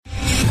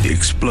The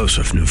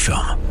explosive new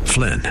film,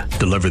 Flynn,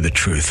 deliver the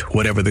truth,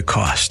 whatever the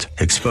cost,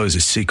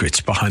 exposes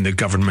secrets behind the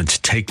government's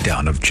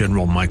takedown of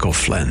General Michael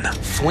Flynn.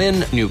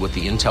 Flynn knew what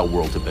the intel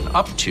world had been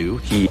up to.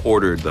 He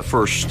ordered the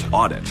first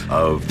audit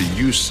of the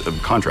use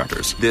of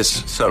contractors.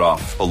 This set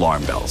off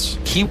alarm bells.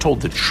 He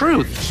told the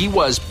truth. He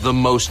was the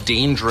most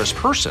dangerous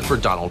person for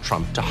Donald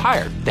Trump to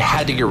hire. They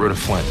had to get rid of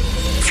Flynn.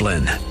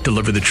 Flynn,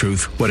 deliver the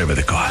truth, whatever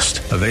the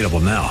cost. Available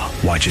now.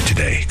 Watch it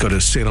today. Go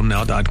to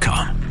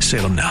salemnow.com.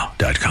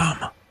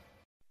 salemnow.com.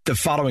 The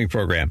following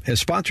program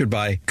is sponsored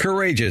by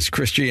Courageous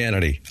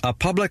Christianity, a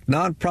public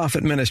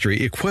nonprofit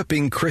ministry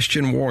equipping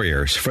Christian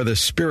warriors for the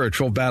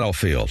spiritual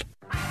battlefield.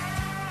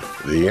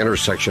 The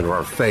intersection of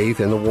our faith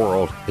and the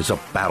world is a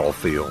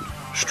battlefield,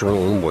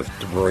 strewn with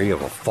debris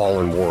of a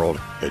fallen world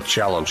that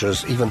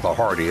challenges even the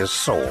hardiest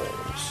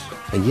souls.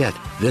 And yet,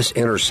 this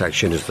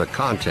intersection is the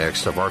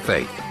context of our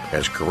faith.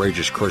 As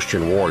courageous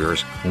Christian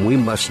warriors, we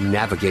must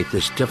navigate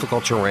this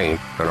difficult terrain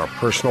in our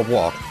personal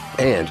walk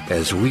and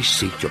as we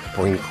seek to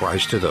bring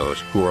Christ to those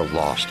who are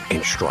lost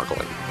and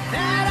struggling.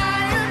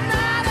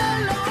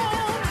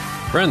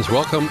 Friends,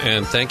 welcome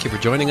and thank you for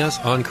joining us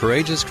on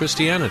Courageous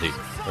Christianity,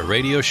 a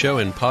radio show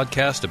and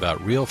podcast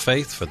about real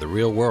faith for the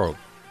real world.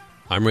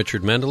 I'm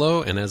Richard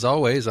Mendelow, and as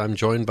always, I'm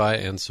joined by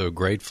and so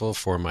grateful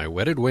for my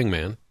wedded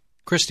wingman,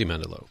 Christy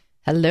Mendelow.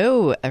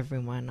 Hello,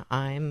 everyone.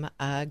 I'm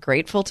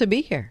grateful to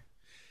be here.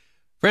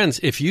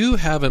 Friends, if you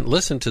haven't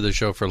listened to the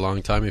show for a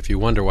long time, if you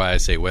wonder why I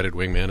say wedded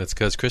wingman, it's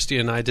because Christy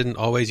and I didn't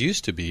always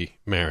used to be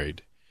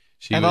married.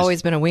 I've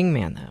always been a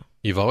wingman, though.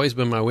 You've always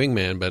been my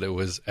wingman, but it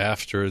was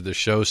after the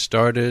show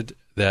started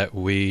that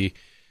we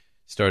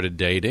started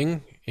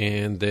dating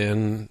and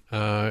then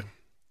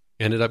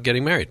ended up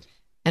getting married.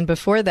 And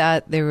before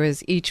that, there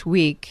was each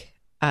week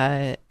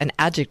an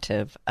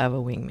adjective of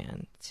a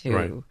wingman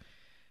to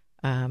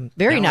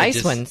very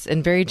nice ones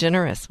and very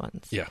generous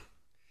ones. Yeah.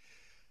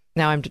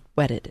 Now I'm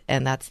wedded,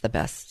 and that's the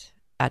best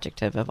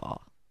adjective of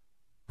all.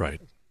 Right.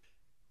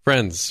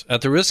 Friends,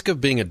 at the risk of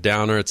being a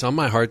downer, it's on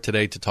my heart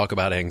today to talk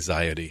about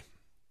anxiety.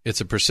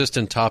 It's a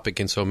persistent topic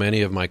in so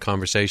many of my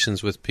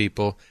conversations with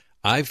people.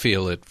 I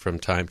feel it from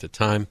time to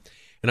time,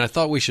 and I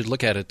thought we should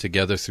look at it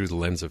together through the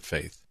lens of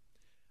faith.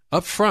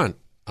 Up front,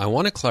 I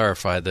want to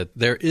clarify that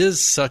there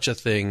is such a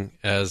thing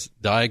as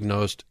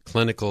diagnosed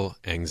clinical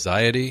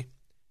anxiety.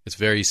 It's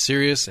very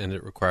serious, and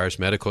it requires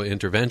medical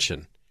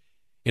intervention.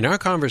 In our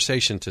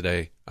conversation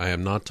today, I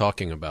am not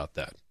talking about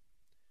that.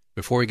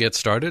 Before we get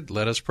started,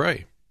 let us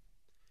pray.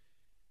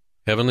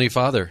 Heavenly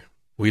Father,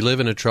 we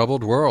live in a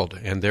troubled world,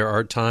 and there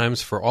are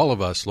times for all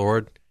of us,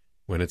 Lord,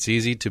 when it's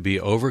easy to be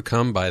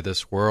overcome by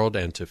this world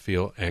and to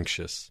feel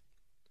anxious.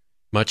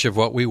 Much of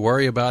what we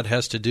worry about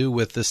has to do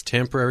with this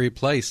temporary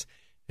place,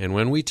 and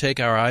when we take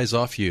our eyes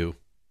off you,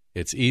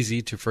 it's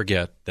easy to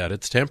forget that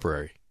it's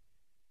temporary.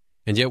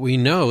 And yet we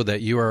know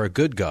that you are a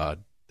good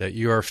God, that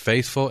you are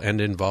faithful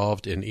and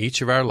involved in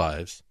each of our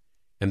lives,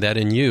 and that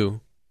in you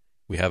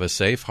we have a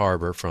safe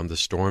harbor from the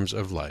storms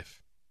of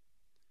life.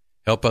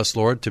 Help us,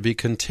 Lord, to be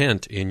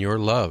content in your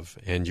love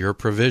and your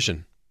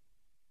provision.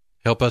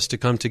 Help us to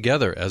come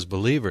together as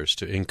believers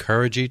to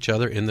encourage each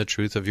other in the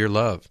truth of your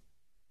love.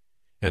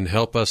 And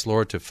help us,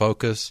 Lord, to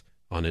focus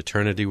on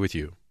eternity with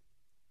you.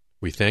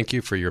 We thank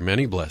you for your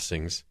many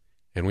blessings,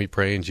 and we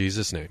pray in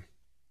Jesus' name.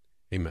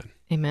 Amen.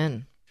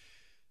 Amen.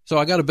 So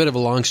I got a bit of a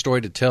long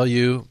story to tell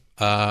you.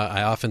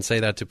 I often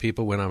say that to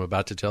people when I'm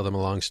about to tell them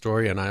a long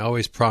story, and I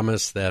always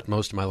promise that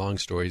most of my long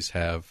stories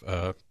have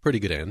a pretty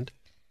good end.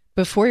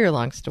 Before your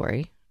long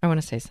story, I want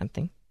to say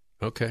something.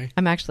 Okay.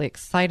 I'm actually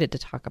excited to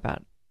talk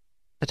about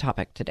the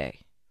topic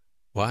today.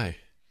 Why?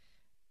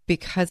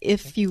 Because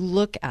if you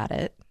look at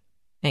it,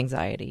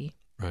 anxiety,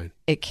 right,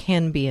 it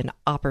can be an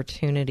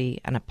opportunity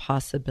and a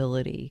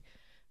possibility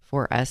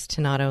for us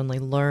to not only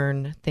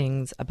learn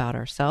things about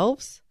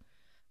ourselves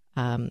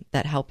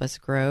that help us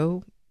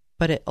grow,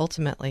 but it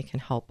ultimately can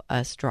help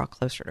us draw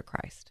closer to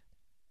Christ.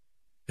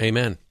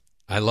 Amen.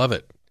 I love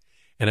it.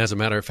 And as a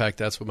matter of fact,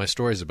 that's what my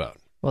story is about.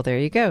 Well, there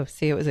you go.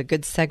 See, it was a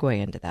good segue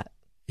into that.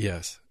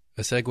 Yes.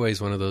 A segue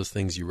is one of those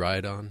things you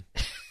ride on.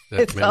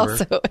 It's member.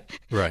 Also,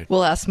 right.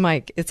 We'll ask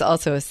Mike. It's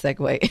also a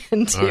segue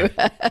into.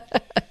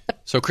 Right.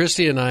 So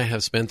Christy and I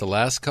have spent the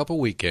last couple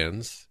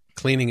weekends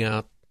cleaning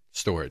out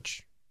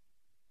storage.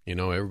 You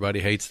know, everybody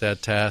hates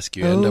that task.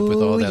 You end up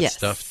with all that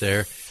stuff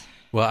there.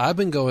 Well, I've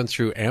been going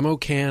through ammo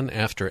can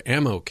after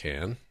ammo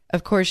can.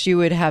 Of course, you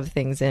would have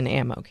things in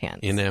ammo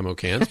cans. In ammo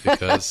cans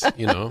because,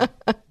 you know,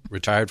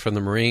 retired from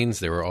the Marines,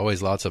 there were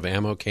always lots of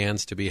ammo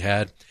cans to be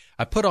had.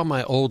 I put all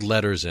my old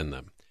letters in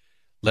them.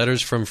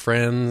 Letters from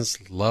friends,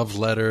 love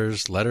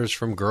letters, letters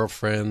from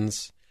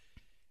girlfriends.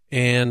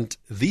 And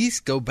these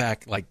go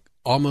back like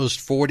almost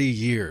 40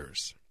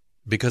 years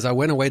because I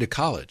went away to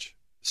college.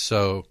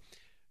 So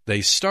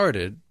they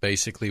started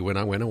basically when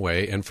I went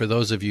away. And for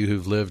those of you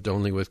who've lived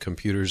only with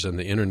computers and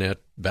the internet,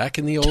 back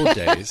in the old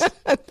days,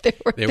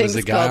 there was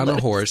a guy on a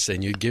horse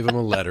and you'd give him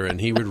a letter and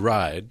he would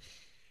ride.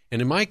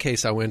 And in my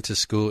case, I went to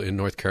school in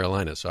North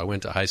Carolina. So I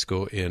went to high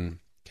school in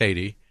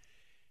Katy.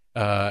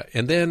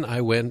 And then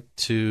I went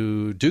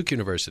to Duke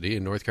University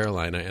in North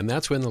Carolina, and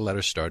that's when the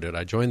letters started.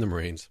 I joined the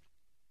Marines.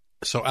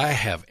 So I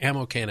have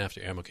ammo can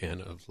after ammo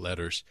can of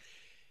letters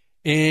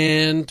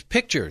and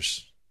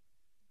pictures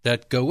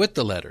that go with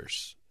the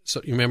letters.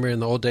 So you remember in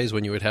the old days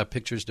when you would have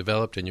pictures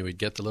developed and you would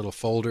get the little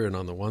folder, and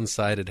on the one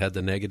side it had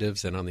the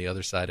negatives and on the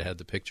other side it had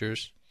the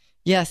pictures?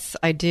 Yes,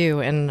 I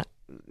do. And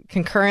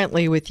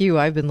concurrently with you,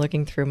 I've been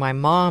looking through my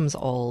mom's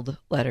old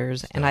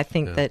letters, and I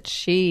think that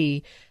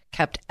she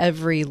kept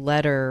every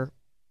letter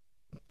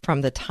from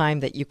the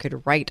time that you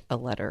could write a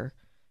letter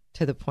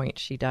to the point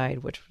she died,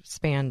 which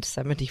spanned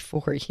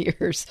 74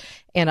 years.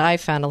 And I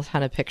found a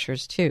ton of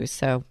pictures too.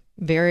 So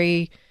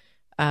very,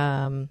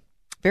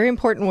 very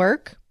important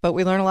work, but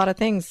we learn a lot of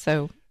things.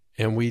 So,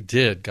 and we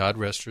did, God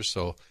rest her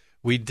soul.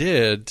 We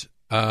did.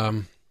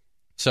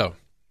 So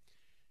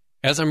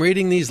as I'm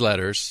reading these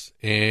letters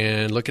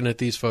and looking at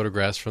these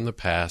photographs from the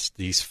past,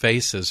 these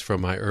faces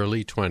from my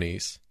early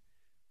 20s,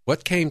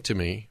 what came to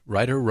me,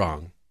 right or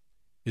wrong,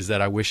 is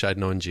that I wish I'd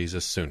known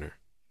Jesus sooner.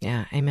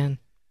 Yeah, amen.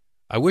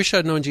 I wish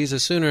I'd known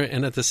Jesus sooner,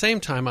 and at the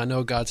same time, I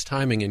know God's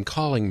timing in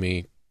calling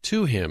me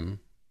to him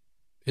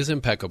is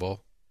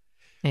impeccable.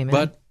 Amen.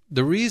 But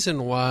the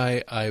reason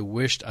why I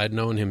wished I'd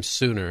known him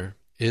sooner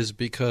is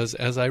because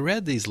as I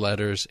read these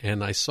letters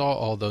and I saw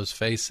all those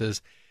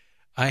faces,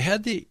 I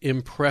had the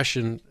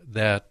impression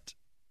that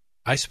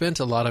I spent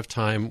a lot of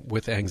time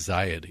with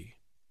anxiety.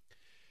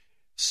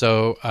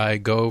 So I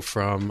go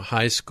from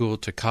high school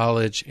to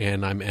college,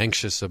 and I'm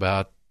anxious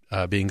about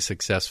being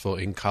successful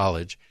in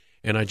college.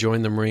 And I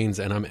join the Marines,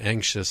 and I'm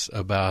anxious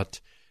about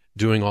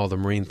doing all the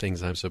Marine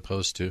things I'm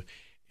supposed to.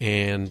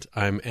 And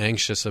I'm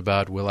anxious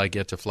about, will I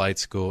get to flight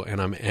school?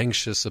 And I'm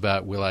anxious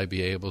about, will I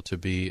be able to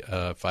be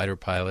a fighter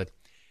pilot?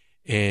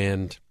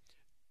 And,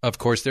 of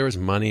course, there was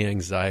money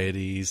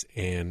anxieties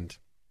and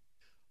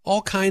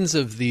all kinds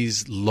of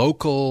these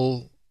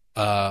local,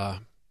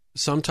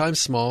 sometimes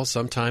small,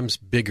 sometimes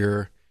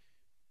bigger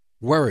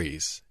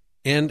worries.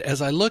 And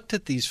as I looked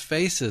at these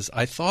faces,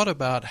 I thought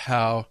about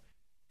how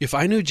if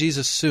I knew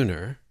Jesus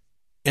sooner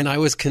and I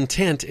was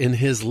content in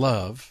his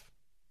love,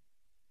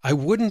 I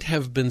wouldn't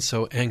have been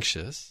so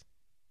anxious,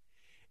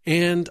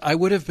 and I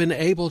would have been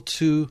able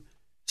to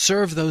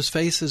serve those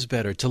faces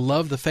better, to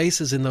love the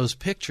faces in those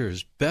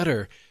pictures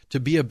better, to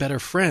be a better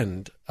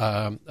friend,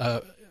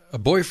 a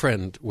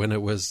boyfriend when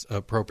it was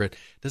appropriate.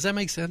 Does that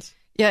make sense?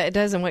 Yeah, it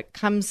does. And what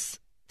comes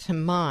to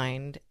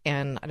mind,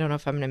 and I don't know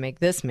if I'm going to make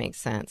this make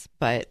sense,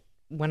 but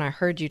when I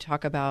heard you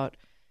talk about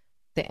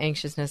the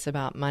anxiousness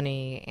about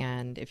money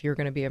and if you're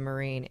going to be a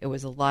Marine, it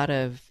was a lot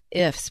of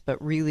ifs,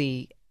 but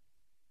really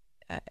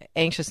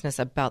anxiousness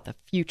about the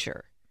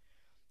future.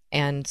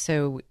 And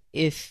so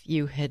if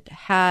you had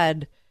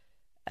had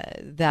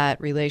that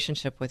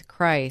relationship with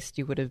Christ,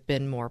 you would have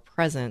been more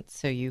present,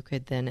 so you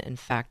could then, in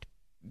fact,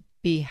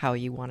 be how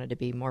you wanted to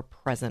be, more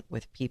present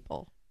with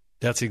people.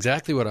 That's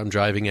exactly what I'm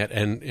driving at.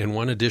 And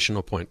one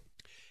additional point.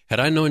 Had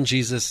I known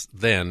Jesus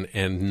then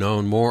and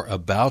known more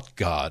about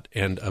God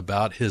and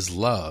about his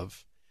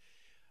love,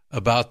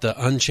 about the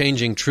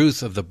unchanging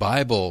truth of the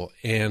Bible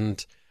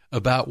and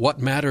about what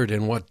mattered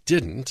and what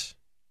didn't,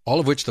 all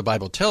of which the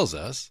Bible tells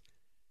us,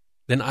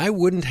 then I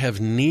wouldn't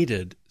have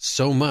needed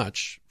so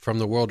much from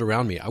the world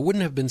around me. I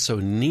wouldn't have been so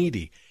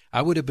needy.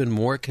 I would have been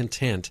more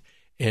content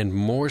and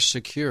more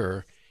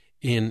secure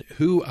in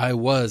who I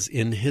was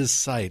in his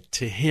sight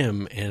to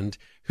him and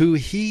who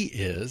he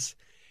is.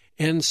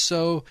 And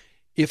so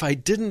if I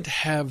didn't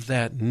have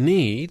that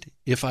need,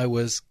 if I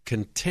was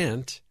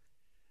content,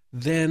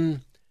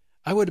 then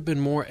I would have been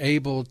more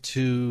able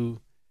to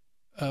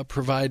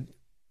provide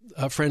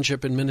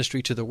friendship and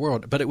ministry to the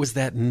world. But it was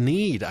that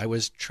need. I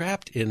was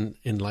trapped in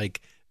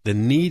like the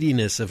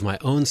neediness of my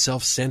own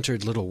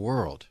self-centered little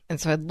world. And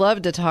so I'd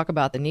love to talk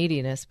about the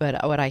neediness,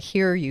 but what I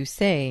hear you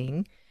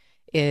saying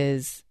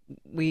is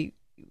we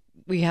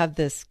have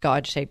this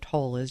God-shaped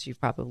hole, as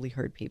you've probably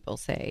heard people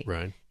say.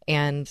 Right.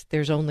 And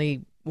there's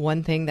only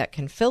one thing that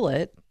can fill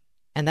it,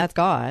 and that's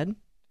God.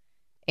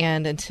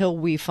 And until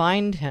we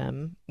find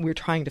him, we're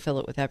trying to fill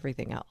it with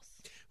everything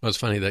else. Well, it's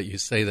funny that you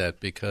say that,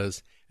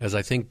 because as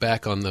I think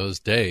back on those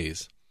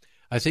days,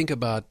 I think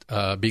about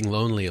being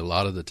lonely a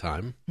lot of the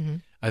time. Mm-hmm.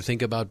 I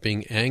think about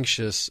being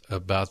anxious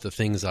about the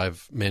things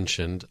I've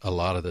mentioned a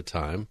lot of the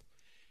time.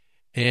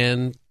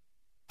 And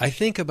I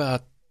think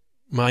about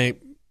my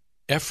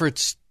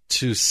efforts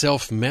to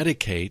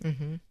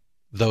self-medicate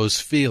those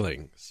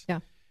feelings. Yeah.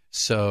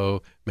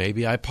 So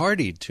maybe I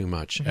partied too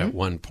much at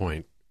one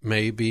point.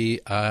 Maybe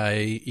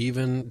I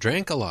even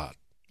drank a lot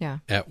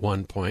at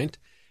one point.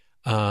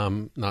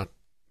 Not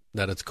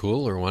that it's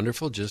cool or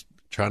wonderful, just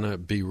trying to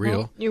be real.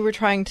 Well, you were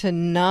trying to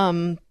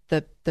numb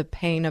the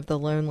pain of the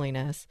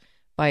loneliness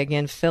by,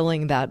 again,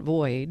 filling that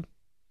void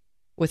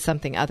with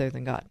something other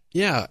than God.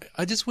 Yeah,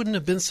 I just wouldn't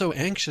have been so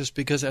anxious,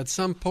 because at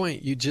some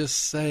point you just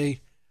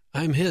say,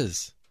 I'm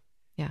his.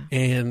 Yeah.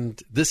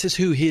 And this is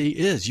who he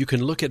is. You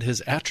can look at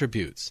his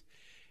attributes.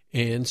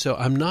 And so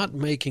I'm not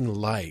making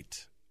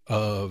light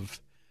of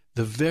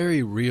the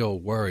very real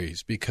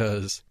worries,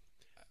 because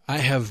I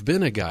have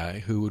been a guy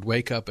who would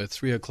wake up at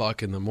 3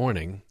 o'clock in the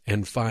morning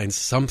and find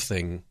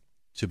something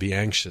to be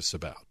anxious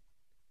about.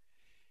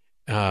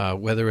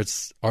 Whether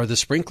it's, are the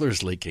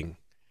sprinklers leaking?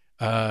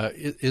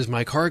 Is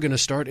my car going to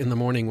start in the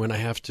morning when I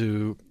have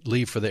to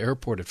leave for the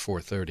airport at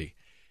 4:30?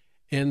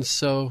 And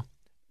so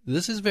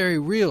this is very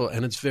real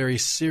and it's very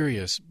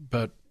serious,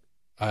 but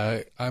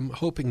I'm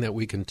hoping that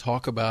we can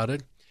talk about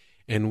it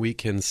and we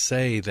can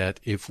say that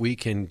if we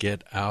can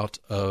get out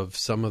of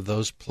some of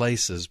those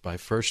places by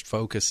first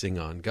focusing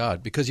on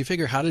God, because you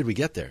figure, how did we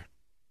get there?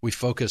 We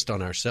focused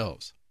on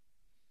ourselves.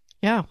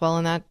 Yeah, well,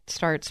 and that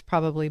starts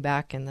probably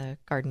back in the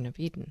Garden of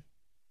Eden.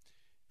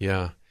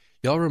 Yeah.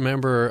 Y'all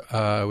remember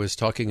I was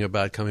talking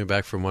about coming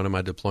back from one of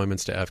my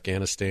deployments to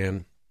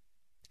Afghanistan,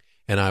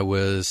 and I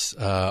was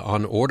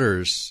on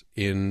orders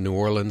in New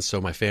Orleans,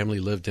 so my family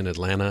lived in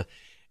Atlanta,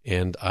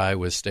 and I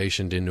was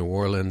stationed in New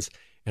Orleans,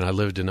 and I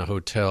lived in a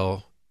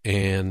hotel,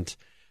 and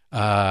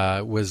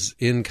was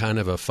in kind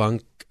of a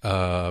funk,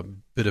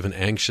 bit of an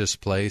anxious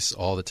place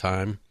all the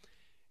time.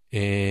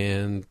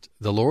 And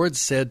the Lord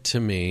said to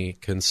me,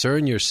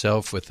 concern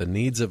yourself with the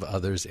needs of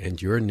others, and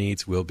your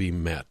needs will be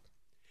met.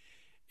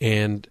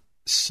 And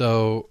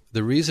so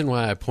the reason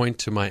why I point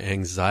to my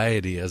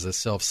anxiety as a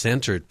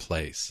self-centered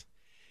place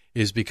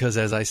is because,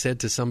 as I said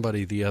to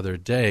somebody the other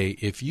day,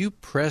 if you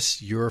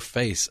press your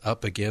face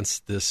up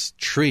against this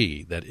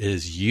tree that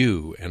is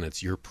you, and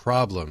it's your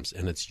problems,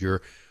 and it's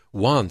your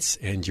wants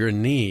and your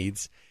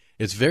needs,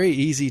 it's very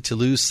easy to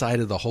lose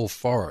sight of the whole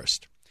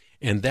forest.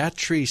 And that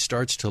tree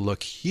starts to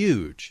look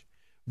huge.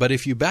 But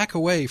if you back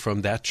away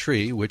from that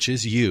tree, which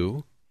is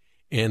you,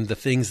 and the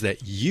things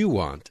that you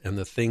want and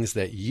the things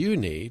that you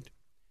need,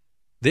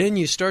 then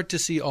you start to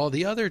see all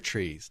the other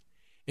trees.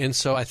 And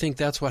so I think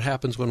that's what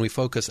happens when we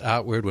focus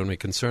outward, when we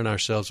concern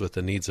ourselves with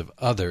the needs of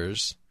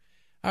others.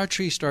 Our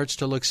tree starts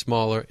to look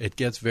smaller. It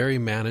gets very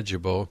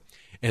manageable.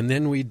 And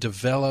then we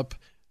develop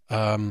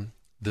the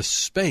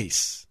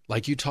space.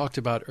 Like you talked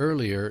about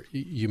earlier,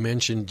 you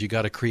mentioned you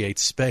got to create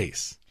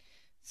space.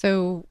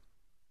 So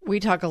we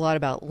talk a lot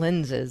about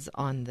lenses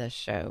on this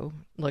show,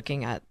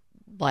 looking at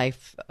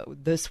life,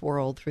 this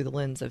world, through the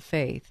lens of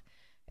faith.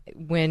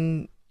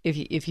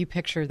 If you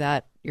picture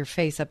that, your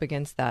face up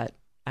against that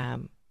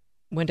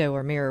window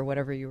or mirror,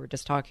 whatever you were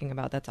just talking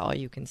about, that's all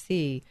you can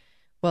see.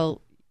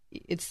 Well,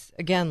 it's,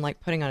 again,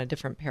 like putting on a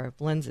different pair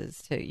of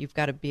lenses. You've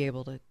got to be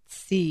able to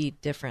see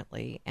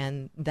differently,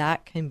 and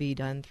that can be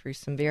done through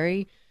some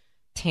very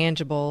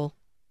tangible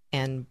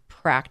and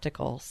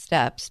practical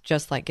steps,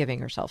 just like giving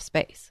yourself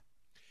space.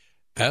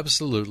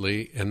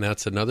 Absolutely, and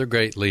that's another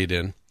great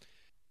lead-in.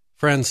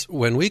 Friends,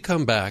 when we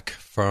come back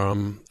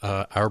from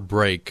our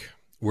break,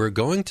 we're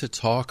going to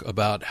talk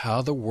about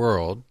how the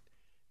world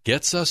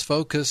gets us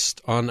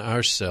focused on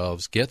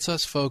ourselves, gets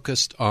us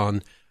focused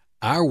on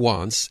our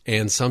wants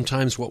and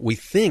sometimes what we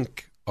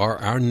think are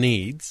our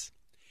needs.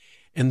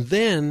 And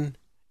then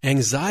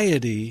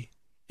anxiety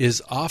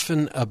is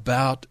often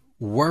about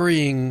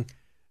worrying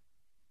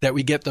that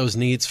we get those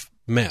needs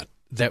met,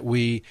 that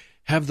we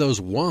have those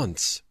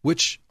wants,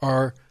 which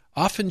are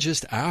often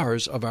just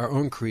ours of our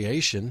own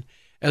creation,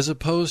 as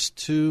opposed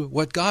to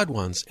what God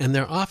wants. And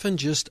they're often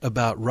just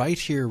about right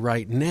here,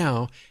 right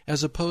now,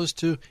 as opposed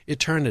to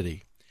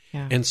eternity.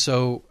 Yeah. And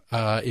so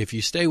if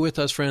you stay with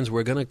us, friends,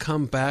 we're going to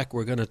come back.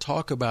 We're going to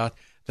talk about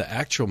the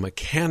actual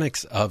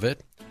mechanics of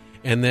it,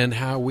 and then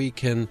how we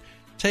can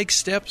take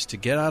steps to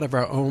get out of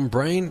our own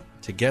brain,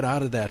 to get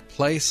out of that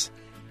place,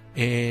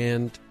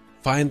 and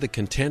find the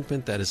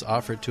contentment that is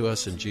offered to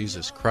us in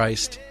Jesus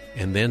Christ,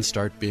 and then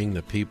start being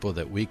the people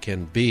that we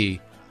can be,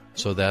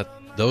 so that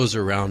those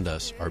around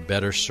us are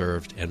better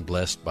served and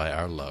blessed by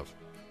our love.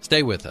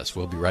 Stay with us.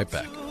 We'll be right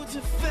back.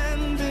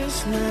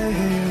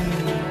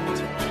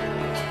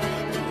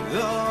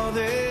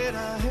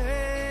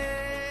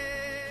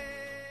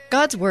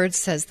 God's word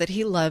says that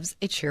he loves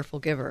a cheerful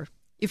giver.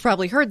 You've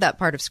probably heard that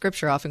part of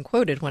Scripture often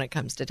quoted when it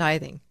comes to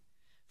tithing.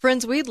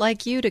 Friends, we'd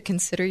like you to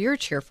consider your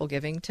cheerful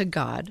giving to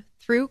God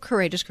through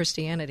Courageous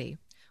Christianity.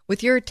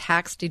 With your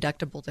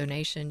tax-deductible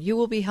donation, you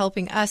will be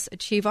helping us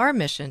achieve our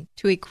mission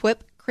to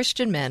equip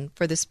Christian men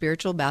for the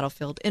spiritual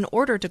battlefield in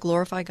order to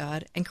glorify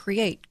God and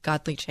create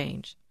godly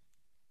change.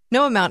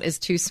 No amount is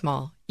too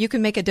small. You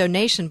can make a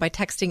donation by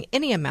texting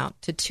any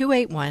amount to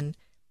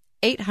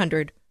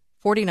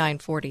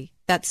 281-800-4940.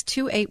 That's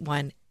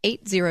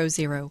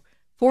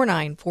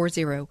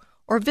 281-800-4940.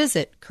 Or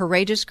visit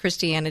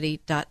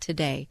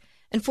CourageousChristianity.today.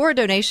 And for a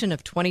donation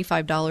of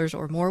 $25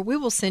 or more, we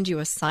will send you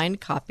a signed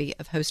copy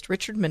of host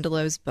Richard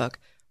Mendelow's book,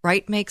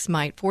 Right Makes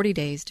Might, 40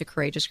 Days to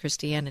Courageous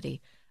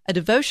Christianity, a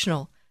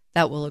devotional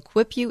that will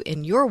equip you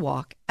in your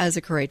walk as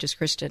a courageous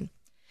Christian.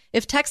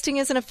 If texting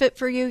isn't a fit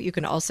for you, you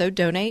can also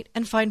donate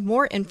and find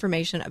more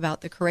information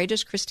about the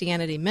Courageous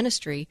Christianity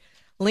Ministry,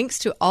 links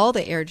to all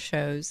the aired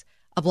shows,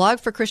 a blog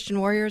for Christian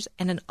warriors,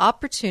 and an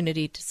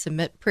opportunity to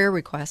submit prayer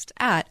requests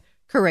at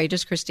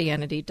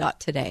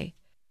CourageousChristianity.today.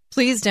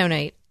 Please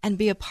donate and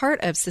be a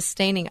part of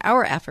sustaining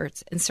our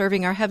efforts in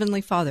serving our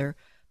Heavenly Father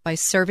by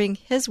serving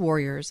His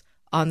warriors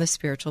on the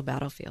spiritual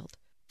battlefield.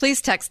 Please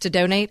text to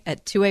donate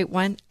at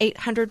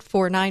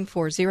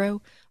 281-800-4940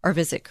 or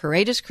visit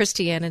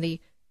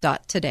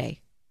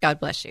courageouschristianity.today. God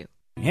bless you.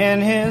 In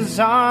his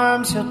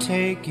arms he'll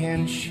take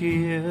and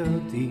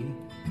shield thee.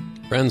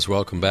 Friends,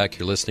 welcome back.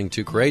 You're listening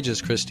to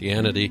Courageous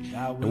Christianity,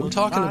 and we're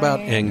talking about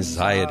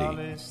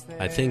anxiety.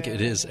 I think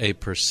it is a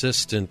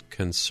persistent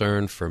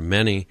concern for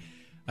many.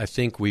 I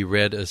think we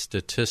read a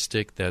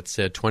statistic that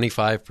said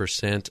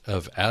 25%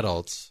 of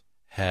adults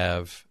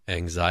have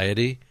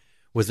anxiety.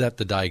 Was that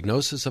the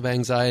diagnosis of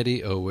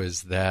anxiety, or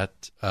was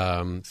that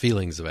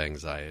feelings of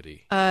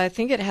anxiety? I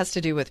think it has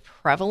to do with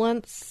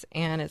prevalence,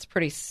 and it's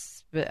pretty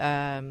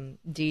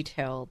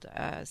detailed.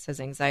 It says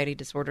anxiety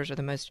disorders are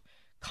the most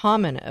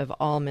common of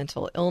all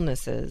mental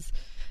illnesses.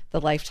 The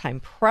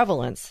lifetime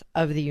prevalence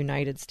of the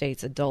United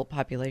States adult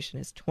population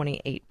is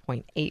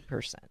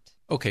 28.8%.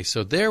 Okay,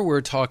 so there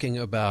we're talking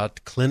about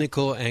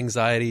clinical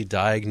anxiety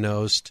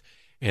diagnosed,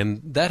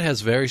 and that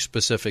has very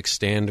specific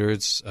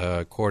standards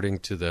according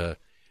to the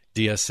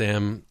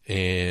DSM,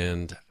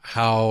 and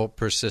how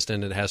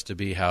persistent it has to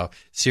be, how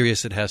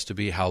serious it has to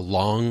be, how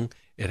long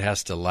it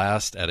has to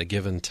last at a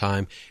given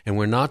time. And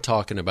we're not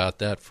talking about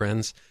that,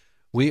 friends.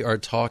 We are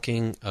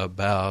talking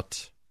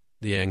about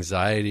the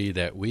anxiety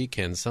that we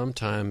can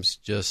sometimes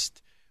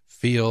just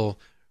feel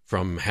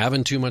from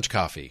having too much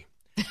coffee.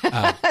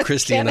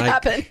 Christy and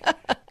I,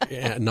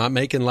 not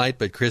making light,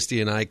 but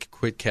Christy and I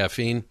quit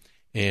caffeine.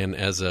 And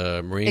as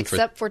a Marine,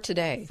 except for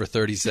today, for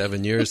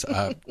 37 years,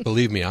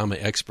 believe me, I'm an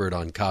expert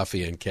on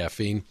coffee and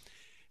caffeine.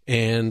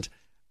 And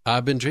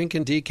I've been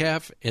drinking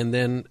decaf, and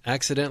then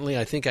accidentally,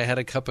 I think I had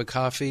a cup of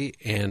coffee,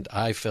 and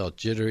I felt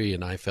jittery,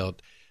 and I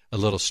felt a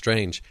little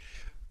strange.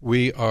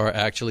 We are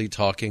actually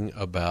talking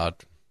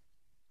about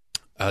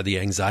the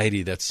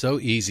anxiety that's so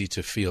easy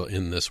to feel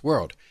in this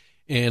world.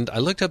 And I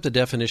looked up the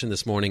definition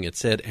this morning. It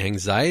said,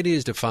 anxiety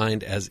is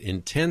defined as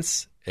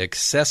intense,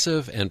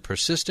 excessive, and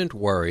persistent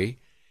worry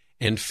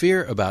and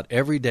fear about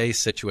everyday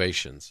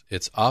situations.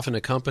 It's often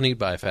accompanied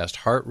by a fast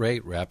heart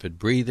rate, rapid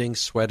breathing,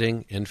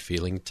 sweating, and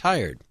feeling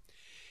tired.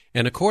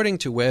 And according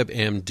to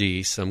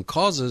WebMD, some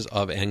causes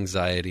of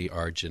anxiety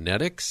are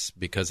genetics,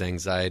 because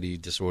anxiety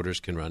disorders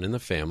can run in the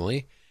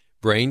family,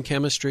 brain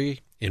chemistry,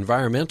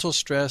 environmental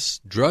stress,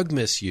 drug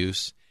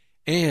misuse,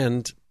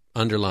 and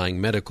underlying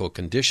medical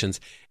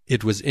conditions.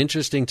 It was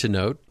interesting to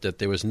note that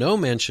there was no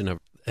mention of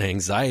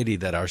anxiety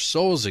that our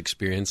souls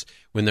experience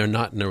when they're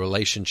not in a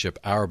relationship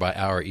hour by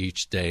hour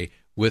each day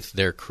with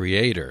their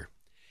Creator.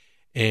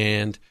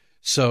 And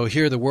so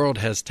here the world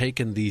has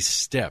taken these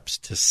steps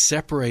to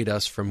separate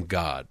us from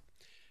God.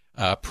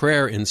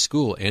 Prayer in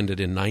school ended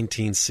in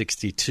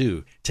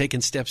 1962,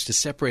 taking steps to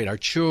separate our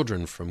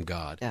children from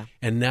God. Yeah.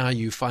 And now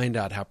you find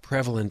out how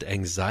prevalent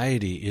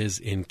anxiety is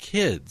in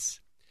kids.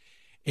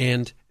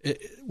 And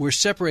we're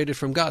separated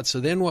from God.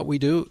 So then what we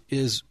do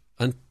is,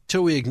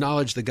 until we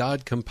acknowledge the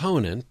God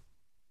component,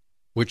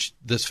 which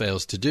this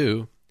fails to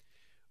do,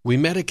 we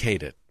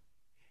medicate it.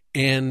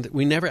 And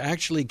we never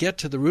actually get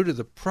to the root of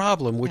the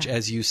problem, which,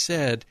 as you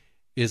said,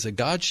 is a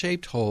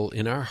God-shaped hole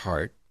in our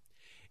heart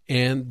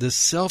and the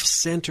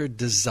self-centered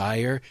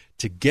desire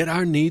to get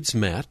our needs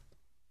met.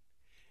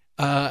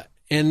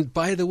 And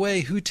by the way,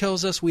 who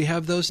tells us we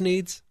have those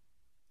needs?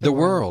 The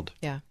world.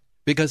 Yeah.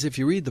 Because if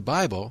you read the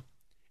Bible,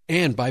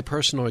 and by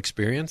personal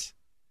experience,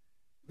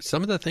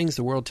 some of the things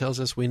the world tells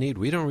us we need,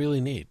 we don't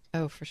really need.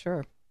 Oh, for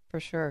sure. For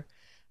sure.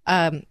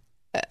 A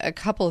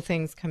couple of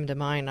things come to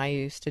mind. I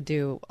used to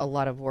do a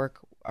lot of work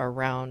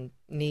around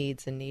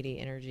needs and needy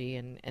energy,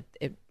 and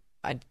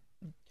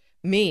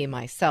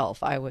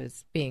myself, I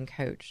was being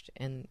coached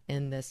in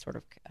this sort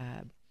of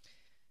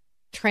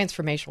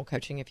transformational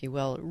coaching, if you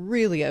will. It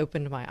really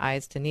opened my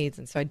eyes to needs,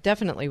 and so I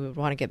definitely would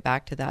want to get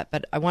back to that.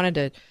 But I wanted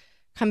to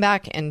come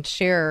back and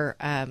share.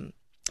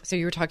 So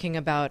you were talking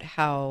about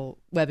how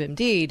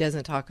WebMD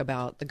doesn't talk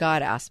about the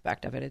God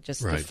aspect of it. It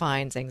just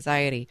defines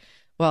anxiety.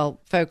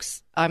 Well,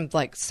 folks, I'm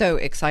so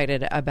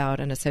excited about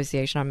an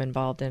association I'm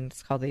involved in.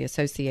 It's called the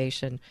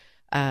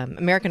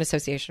American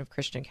Association of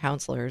Christian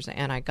Counselors.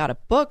 And I got a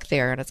book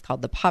there, and it's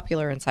called The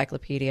Popular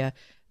Encyclopedia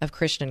of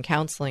Christian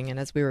Counseling. And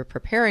as we were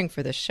preparing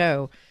for the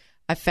show,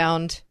 I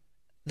found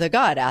the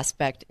God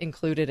aspect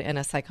included in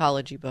a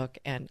psychology book,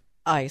 and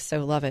I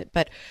so love it.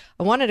 But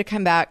I wanted to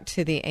come back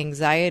to the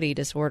anxiety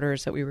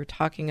disorders that we were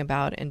talking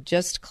about and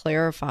just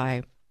clarify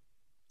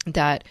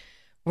that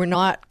we're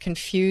not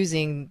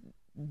confusing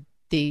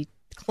the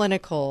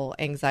clinical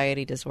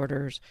anxiety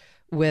disorders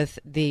with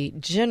the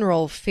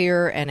general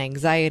fear and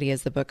anxiety,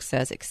 as the book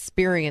says,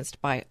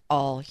 experienced by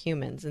all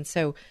humans. And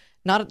so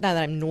not that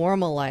I'm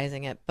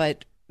normalizing it,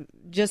 but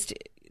just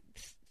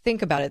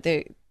think about it.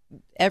 The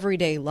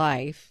everyday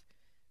life,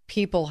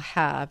 people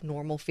have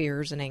normal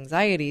fears and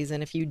anxieties,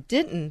 and if you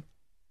didn't,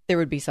 there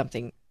would be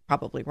something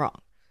probably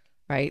wrong,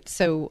 right?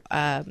 So,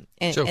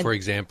 for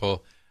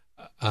example,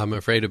 I'm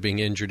afraid of being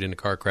injured in a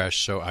car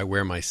crash, so I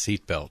wear my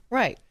seatbelt.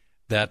 Right.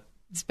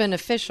 It's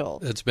beneficial.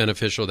 It's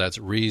beneficial. That's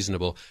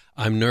reasonable.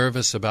 I'm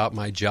nervous about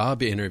my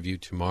job interview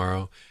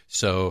tomorrow,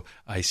 so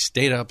I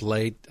stayed up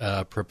late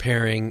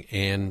preparing,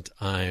 and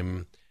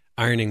I'm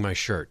ironing my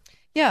shirt.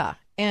 Yeah.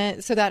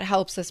 And so that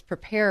helps us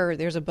prepare.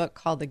 There's a book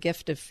called The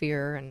Gift of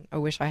Fear, and I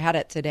wish I had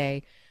it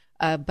today.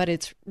 But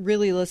it's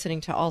really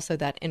listening to also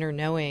that inner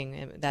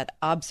knowing, that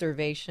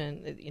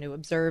observation,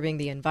 observing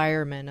the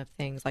environment of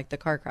things like the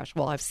car crash.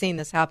 Well, I've seen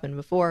this happen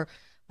before.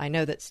 I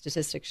know that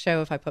statistics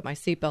show if I put my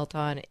seatbelt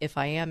on, if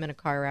I am in a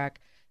car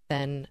wreck,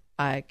 then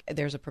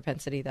there's a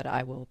propensity that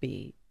I will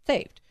be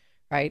saved,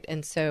 right?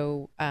 And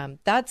so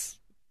that's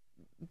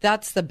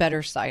the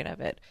better side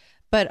of it.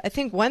 But I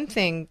think one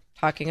thing,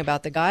 talking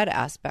about the God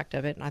aspect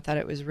of it, and I thought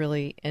it was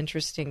really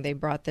interesting, they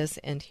brought this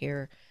in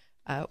here,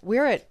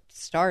 where it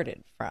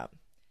started from.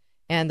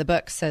 And the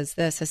book says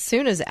this: as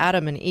soon as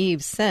Adam and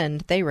Eve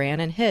sinned, they ran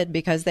and hid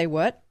because they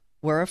what?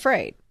 Were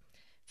afraid.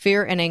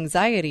 Fear and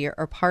anxiety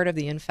are part of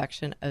the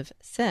infection of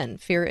sin.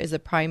 Fear is a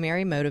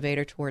primary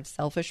motivator towards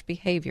selfish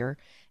behavior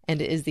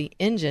and is the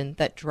engine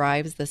that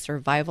drives the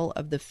survival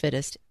of the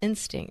fittest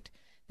instinct.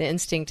 The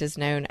instinct is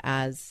known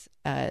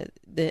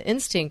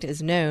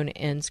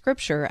in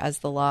Scripture as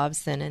the law of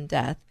sin and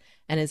death,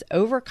 and is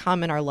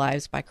overcome in our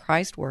lives by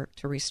Christ's work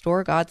to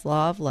restore God's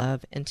law of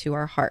love into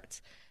our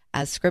hearts.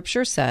 As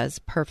Scripture says,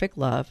 perfect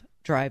love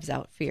drives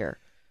out fear.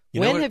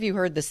 When have you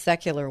heard the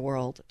secular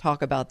world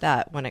talk about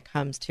that when it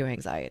comes to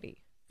anxiety?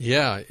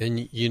 Yeah,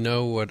 and you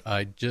know what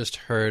I just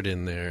heard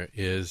in there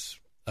is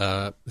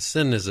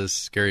sin is a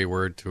scary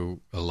word to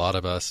a lot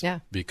of us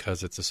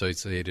because it's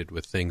associated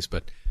with things.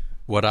 But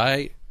what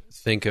I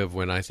think of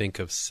when I think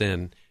of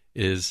sin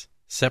is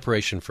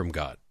separation from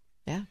God.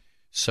 Yeah.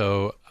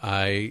 So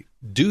I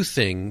do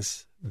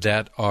things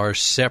that are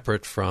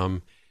separate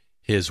from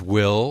His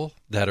will,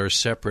 that are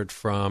separate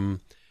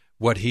from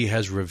what He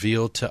has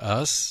revealed to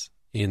us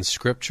in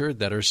Scripture,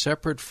 that are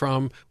separate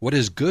from what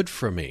is good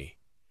for me.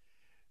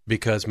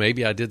 Because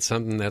maybe I did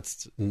something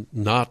that's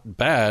not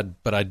bad,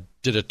 but I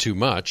did it too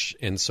much,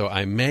 and so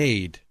I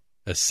made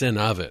a sin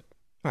of it.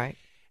 Right.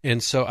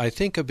 And so I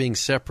think of being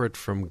separate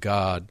from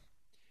God,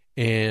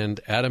 and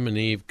Adam and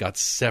Eve got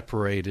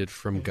separated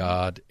from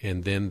God,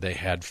 and then they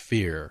had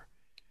fear.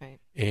 Right.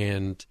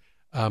 And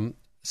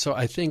so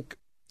I think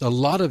a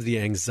lot of the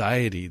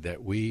anxiety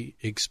that we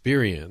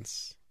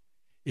experience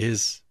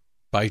is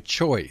by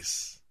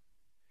choice.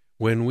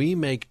 When we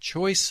make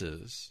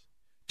choices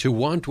to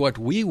want what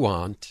we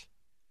want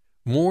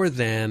more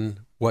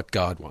than what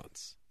God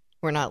wants.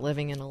 We're not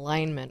living in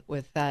alignment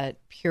with that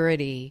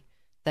purity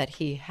that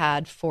He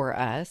had for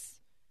us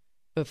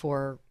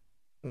before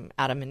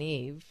Adam and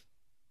Eve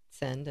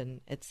sinned,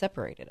 and it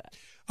separated us.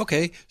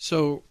 Okay,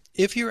 so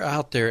if you're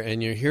out there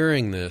and you're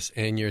hearing this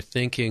and you're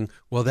thinking,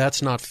 well,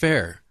 that's not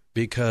fair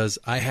because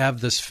I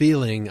have this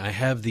feeling, I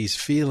have these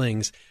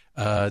feelings,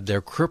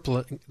 they're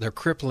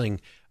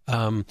crippling,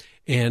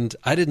 and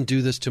I didn't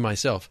do this to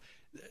myself.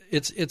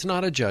 It's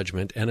not a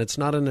judgment and it's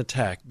not an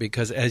attack,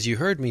 because as you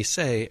heard me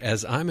say,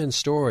 as I'm in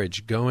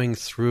storage going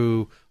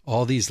through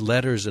all these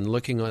letters and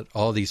looking at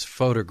all these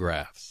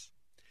photographs,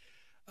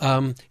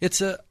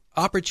 it's an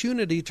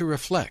opportunity to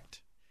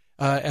reflect.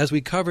 As we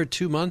covered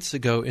 2 months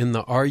ago in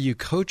the Are You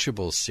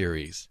Coachable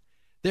series,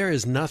 there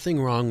is nothing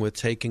wrong with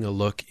taking a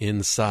look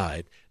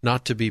inside,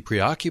 not to be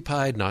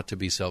preoccupied, not to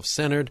be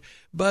self-centered,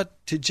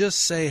 but to just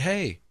say,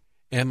 hey,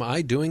 am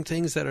I doing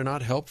things that are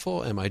not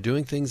helpful? Am I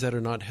doing things that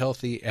are not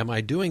healthy? Am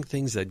I doing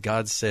things that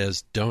God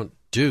says don't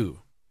do?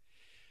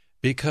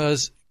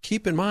 Because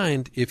keep in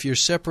mind, if you're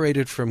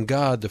separated from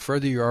God, the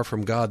further you are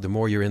from God, the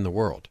more you're in the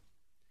world.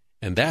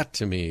 And that,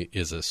 to me,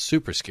 is a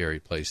super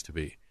scary place to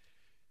be.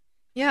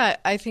 Yeah,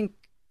 I think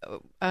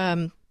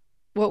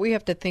what we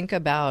have to think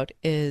about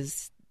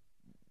is,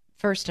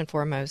 first and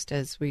foremost,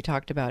 as we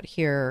talked about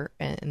here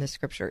in the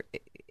Scripture,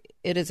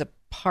 it is a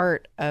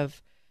part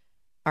of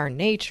our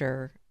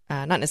nature,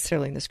 not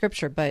necessarily in the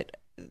Scripture, but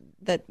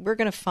that we're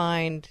going to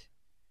find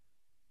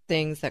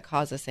things that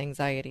cause us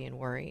anxiety and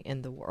worry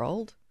in the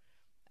world.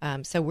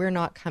 So we're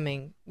not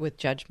coming with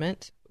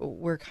judgment.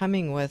 We're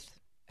coming with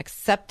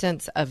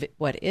acceptance of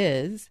what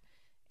is,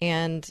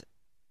 and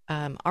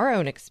our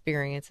own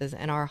experiences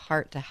and our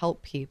heart to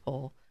help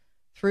people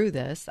through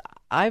this.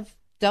 I've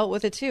dealt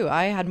with it too.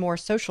 I had more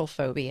social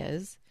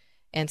phobias,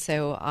 and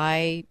so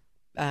I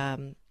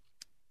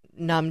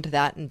numbed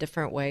that in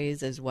different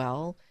ways as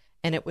well.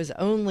 And it was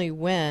only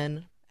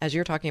when, as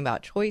you're talking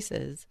about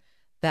choices,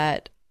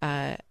 that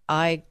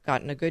I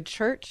got in a good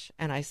church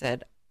and I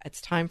said,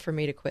 it's time for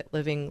me to quit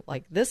living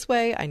like this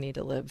way. I need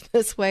to live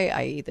this way,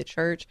 i.e. the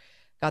church.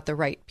 Got the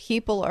right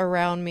people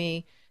around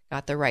me,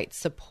 got the right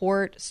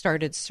support,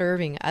 started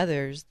serving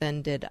others,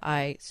 then did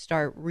I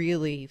start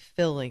really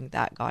filling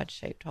that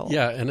God-shaped hole.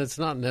 Yeah, and it's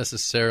not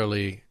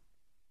necessarily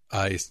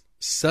I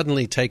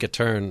suddenly take a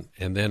turn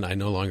and then I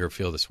no longer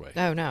feel this way.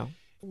 Oh, no.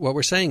 What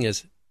we're saying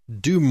is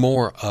do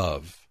more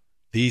of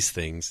these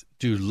things,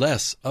 do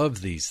less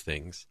of these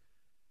things,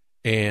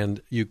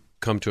 and you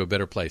come to a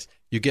better place.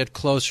 You get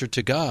closer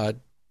to God,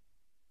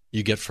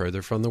 you get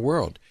further from the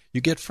world.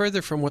 You get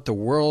further from what the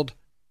world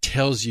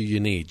tells you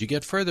need. You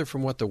get further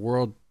from what the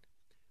world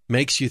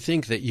makes you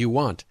think that you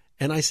want.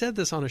 And I said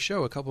this on a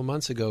show a couple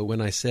months ago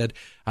when I said,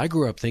 I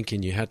grew up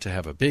thinking you had to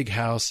have a big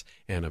house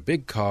and a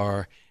big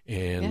car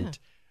and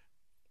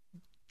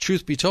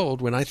truth be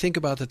told, when I think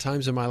about the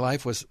times in my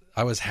life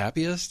I was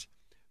happiest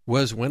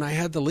was when I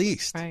had the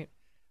least. Right.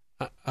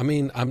 I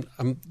mean,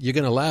 you're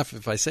going to laugh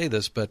if I say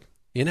this, but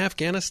in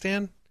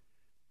Afghanistan,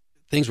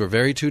 things were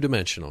very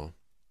two-dimensional.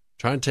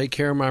 Trying to take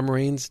care of my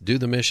Marines, do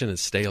the mission, and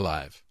stay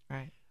alive.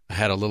 Right. I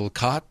had a little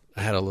cot,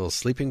 I had a little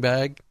sleeping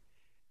bag,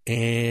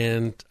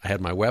 and I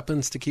had my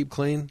weapons to keep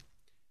clean,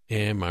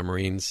 and my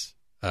Marines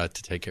to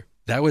take care.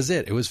 That was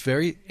it. It was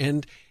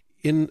and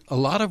in a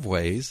lot of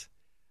ways,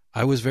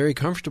 I was very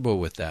comfortable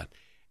with that.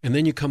 And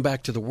then you come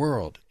back to the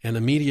world, and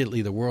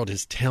immediately the world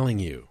is telling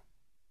you.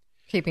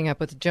 Keeping up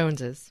with the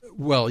Joneses.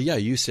 Well, yeah,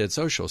 you said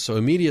social. So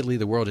immediately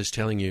the world is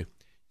telling you,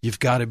 you've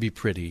got to be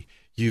pretty.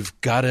 You've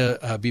got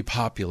to be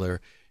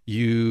popular.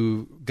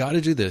 You got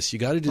to do this. You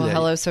got to do that.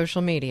 Hello,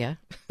 social media.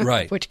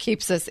 Right. Which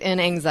keeps us in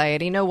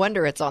anxiety. No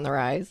wonder it's on the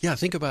rise. Yeah,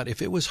 think about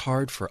if it was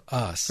hard for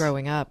us.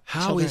 Growing up.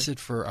 How is it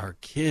for our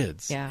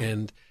kids? Yeah.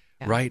 And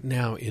right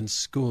now in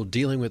school,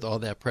 dealing with all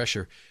that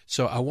pressure.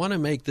 So I want to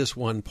make this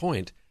one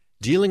point.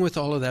 Dealing with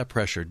all of that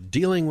pressure,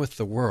 dealing with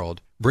the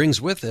world, brings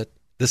with it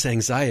this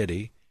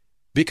anxiety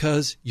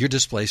because you're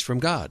displaced from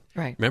God.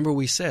 Right. Remember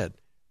we said,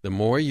 the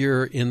more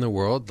you're in the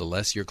world, the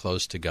less you're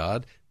close to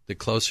God. The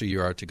closer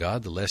you are to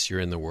God, the less you're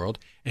in the world.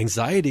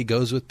 Anxiety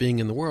goes with being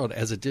in the world,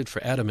 as it did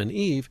for Adam and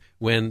Eve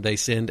when they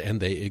sinned and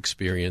they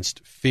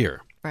experienced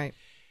fear. Right.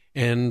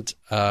 And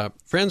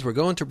friends, we're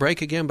going to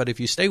break again, but if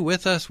you stay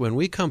with us, when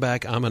we come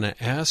back, I'm going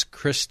to ask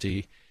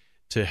Christy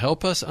to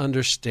help us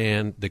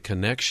understand the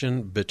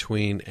connection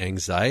between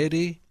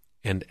anxiety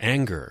and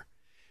anger.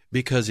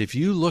 Because if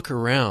you look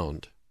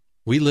around,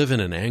 we live in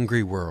an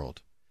angry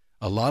world.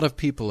 A lot of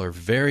people are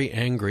very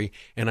angry,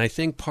 and I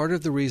think part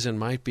of the reason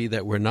might be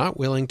that we're not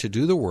willing to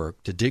do the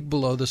work, to dig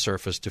below the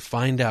surface, to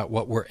find out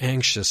what we're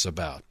anxious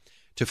about,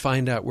 to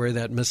find out where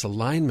that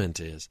misalignment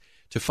is,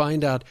 to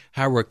find out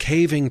how we're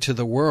caving to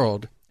the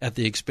world at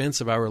the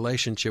expense of our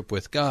relationship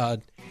with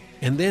God,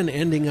 and then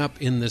ending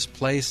up in this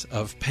place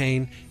of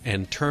pain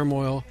and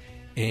turmoil,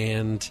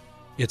 and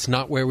it's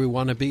not where we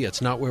want to be,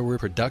 it's not where we're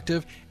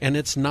productive, and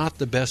it's not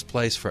the best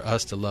place for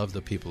us to love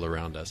the people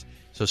around us.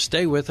 So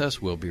stay with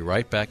us. We'll be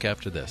right back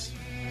after this.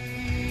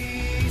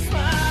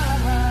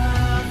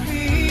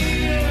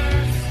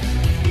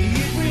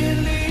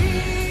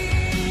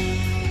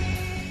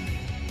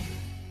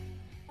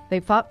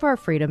 They fought for our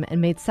freedom and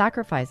made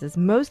sacrifices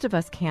most of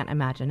us can't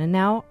imagine, and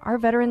now our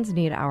veterans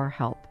need our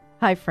help.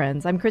 Hi,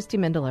 friends. I'm Christy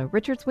Mendelow,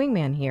 Richard's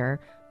wingman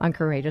here on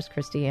Courageous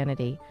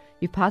Christianity.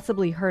 You've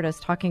possibly heard us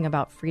talking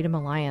about Freedom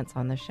Alliance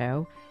on the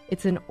show.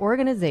 It's an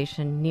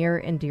organization near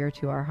and dear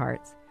to our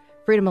hearts.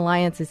 Freedom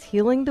Alliance is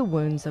healing the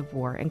wounds of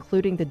war,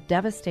 including the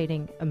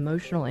devastating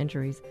emotional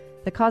injuries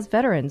that cause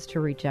veterans to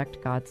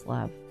reject God's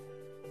love.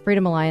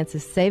 Freedom Alliance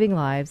is saving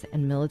lives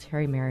and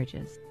military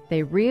marriages.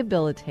 They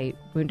rehabilitate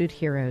wounded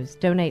heroes,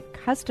 donate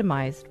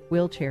customized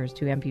wheelchairs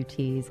to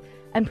amputees,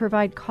 and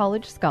provide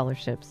college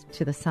scholarships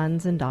to the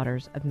sons and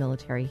daughters of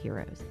military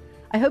heroes.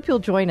 I hope you'll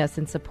join us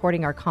in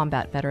supporting our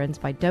combat veterans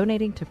by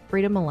donating to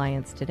Freedom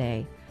Alliance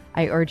today.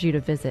 I urge you to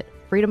visit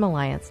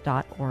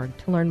freedomalliance.org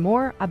to learn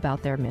more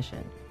about their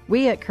mission.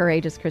 We at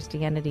Courageous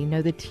Christianity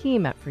know the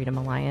team at Freedom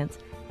Alliance,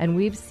 and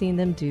we've seen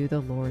them do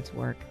the Lord's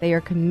work. They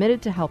are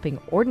committed to helping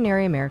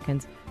ordinary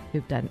Americans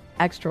who've done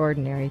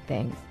extraordinary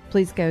things.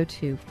 Please go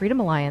to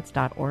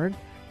freedomalliance.org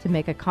to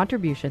make a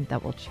contribution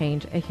that will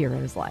change a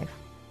hero's life.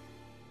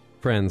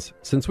 Friends,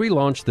 since we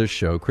launched this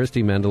show,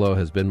 Christy Mendelow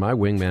has been my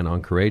wingman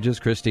on Courageous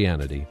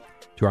Christianity.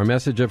 To our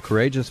message of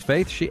courageous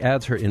faith, she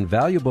adds her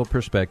invaluable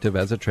perspective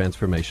as a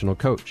transformational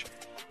coach.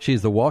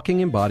 She's the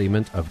walking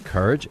embodiment of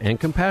courage and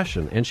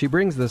compassion, and she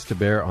brings this to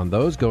bear on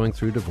those going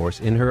through divorce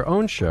in her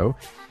own show,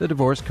 The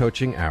Divorce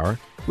Coaching Hour,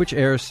 which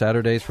airs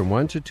Saturdays from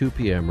 1 to 2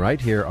 p.m. right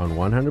here on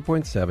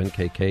 100.7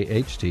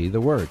 KKHT,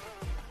 The Word.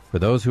 For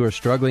those who are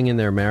struggling in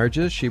their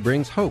marriages, she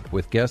brings hope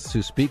with guests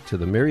who speak to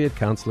the myriad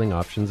counseling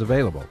options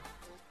available.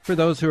 For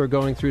those who are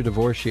going through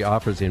divorce, she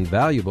offers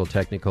invaluable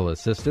technical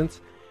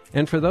assistance.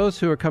 And for those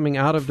who are coming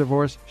out of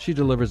divorce, she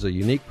delivers a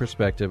unique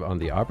perspective on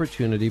the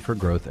opportunity for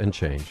growth and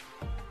change.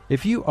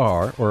 If you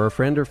are, or a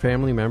friend or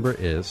family member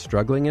is,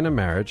 struggling in a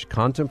marriage,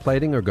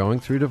 contemplating or going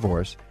through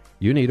divorce,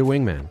 you need a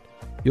wingman.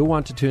 You'll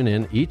want to tune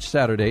in each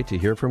Saturday to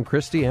hear from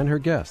Christy and her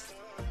guests.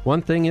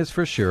 One thing is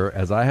for sure,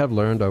 as I have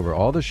learned over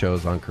all the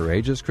shows on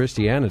Courageous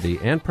Christianity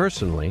and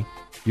personally,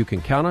 you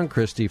can count on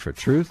Christy for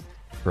truth,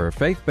 for a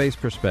faith-based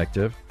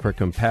perspective, for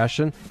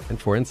compassion, and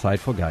for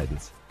insightful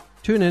guidance.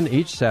 Tune in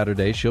each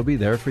Saturday. She'll be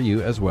there for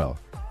you as well.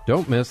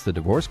 Don't miss the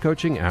Divorce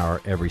Coaching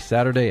Hour every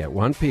Saturday at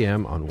 1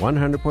 p.m. on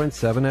 100.7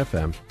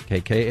 FM,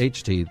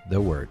 KKHT, The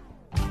Word.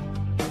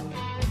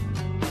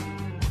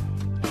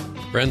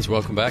 Friends,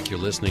 welcome back. You're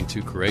listening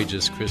to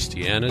Courageous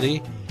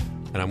Christianity,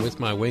 and I'm with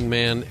my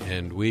wingman,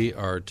 and we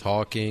are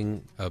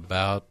talking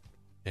about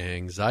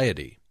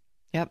anxiety.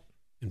 Yep.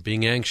 And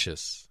being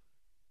anxious.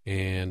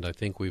 And I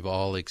think we've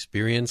all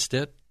experienced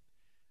it,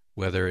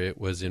 whether it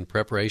was in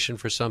preparation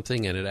for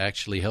something and it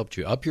actually helped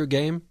you up your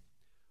game,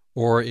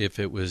 or if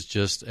it was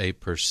just a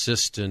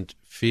persistent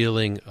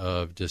feeling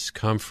of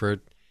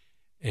discomfort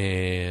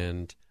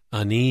and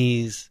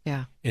unease.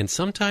 Yeah. And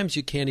sometimes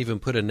you can't even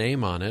put a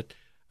name on it.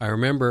 I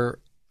remember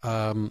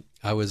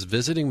I was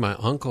visiting my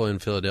uncle in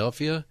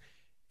Philadelphia,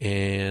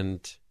 and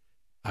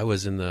I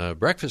was in the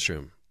breakfast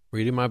room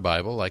reading my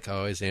Bible like I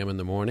always am in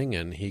the morning,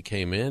 and he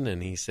came in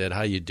and he said,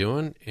 "How you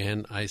doing?"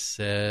 And I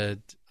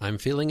said, "I'm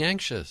feeling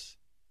anxious."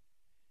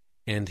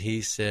 And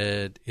he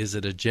said, "Is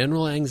it a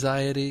general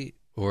anxiety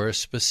or a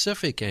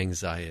specific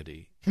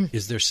anxiety?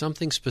 Is there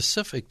something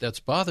specific that's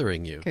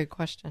bothering you?" Good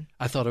question.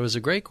 I thought it was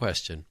a great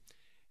question.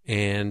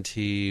 And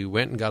he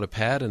went and got a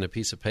pad and a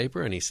piece of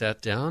paper, and he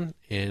sat down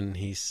and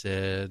he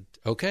said,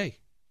 "Okay,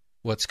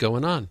 what's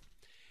going on?"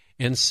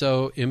 And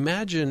so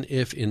imagine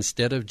if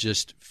instead of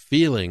just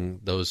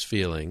feeling those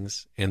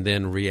feelings and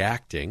then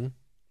reacting,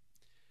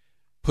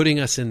 putting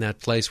us in that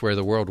place where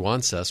the world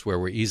wants us, where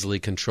we're easily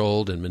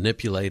controlled and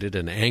manipulated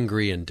and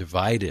angry and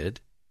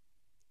divided,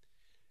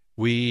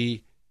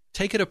 we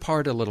take it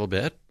apart a little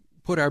bit,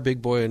 put our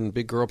big boy and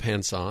big girl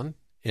pants on,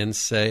 and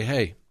say,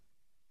 "Hey,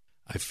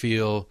 I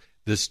feel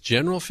this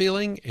general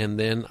feeling, and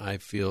then I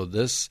feel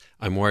this.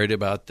 I'm worried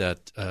about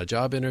that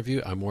job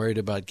interview. I'm worried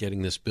about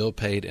getting this bill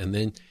paid."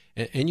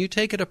 And you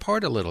take it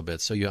apart a little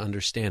bit so you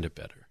understand it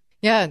better.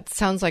 Yeah, it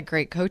sounds like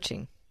great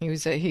coaching.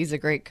 He's a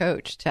great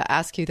coach to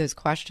ask you those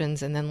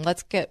questions, and then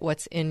let's get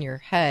what's in your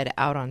head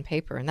out on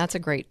paper. And that's a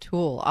great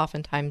tool.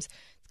 Oftentimes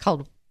it's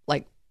called,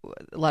 like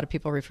a lot of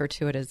people refer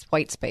to it as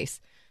white space.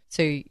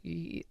 So,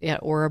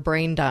 or a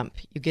brain dump.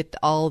 You get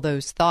all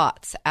those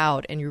thoughts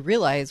out and you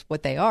realize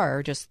what they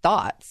are just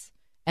thoughts.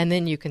 And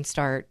then you can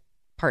start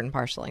part and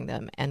parceling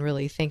them and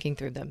really thinking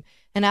through them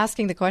and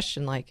asking the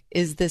question, like,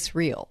 is this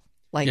real?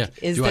 Like,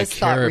 is do this I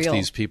thought care real? if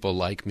these people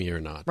like me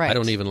or not? Right. I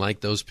don't even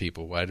like those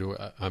people. Why do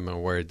I'm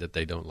worried that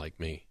they don't like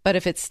me? But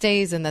if it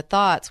stays in the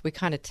thoughts, we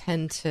kind of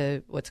tend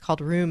to what's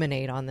called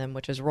ruminate on them,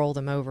 which is roll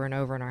them over and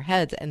over in our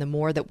heads. And the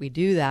more that we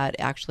do that,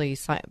 actually,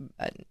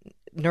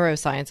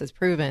 neuroscience has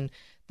proven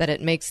that it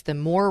makes them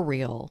more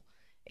real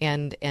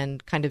and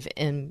kind of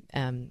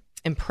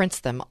imprints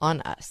them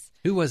on us.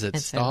 Who was it?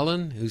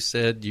 Stalin, who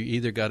said you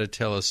either got to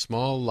tell a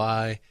small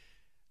lie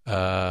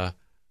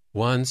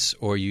once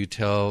or you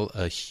tell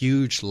a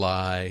huge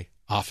lie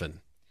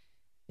often.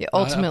 Yeah,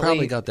 ultimately, I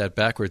probably got that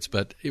backwards,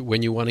 but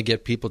when you want to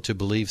get people to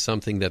believe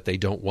something that they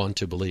don't want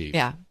to believe.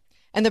 Yeah.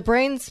 And the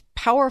brain's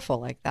powerful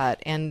like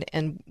that.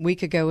 And we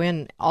could go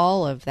in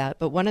all of that.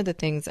 But one of the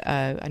things,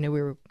 I know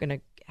we were going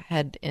to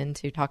head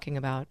into talking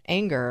about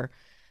anger.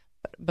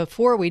 But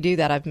before we do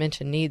that, I've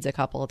mentioned needs a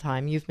couple of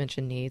times. You've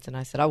mentioned needs, and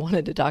I said I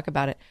wanted to talk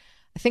about it.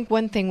 I think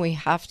one thing we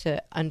have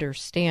to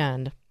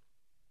understand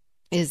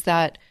is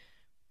that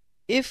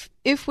if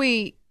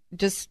we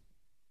just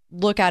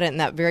look at it in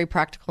that very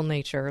practical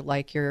nature,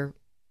 like your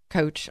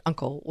coach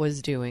uncle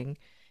was doing,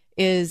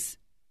 is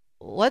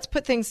let's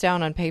put things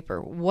down on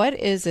paper. What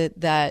is it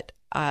that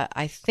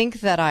I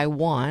think that I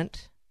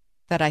want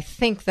that I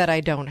think that I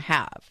don't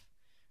have,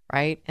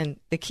 right? And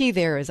the key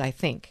there is I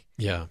think.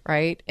 Yeah.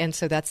 Right? And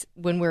so that's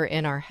when we're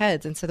in our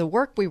heads. And so the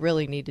work we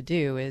really need to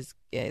do is,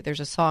 there's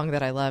a song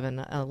that I love,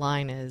 and a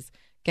line is,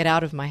 "Get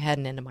out of my head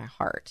and into my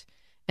heart."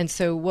 And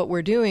so what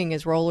we're doing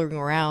is rolling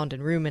around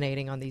and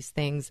ruminating on these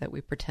things that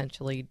we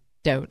potentially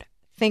don't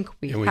think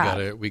we have.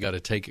 And we got to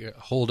take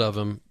hold of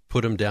them,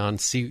 put them down,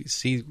 see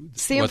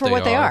them for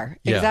what they are.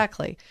 Yeah.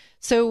 Exactly.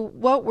 So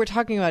what we're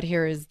talking about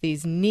here is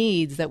these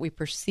needs that we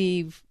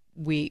perceive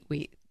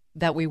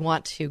that we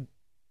want to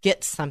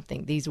get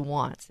something, these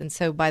wants. And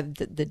so by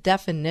the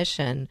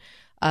definition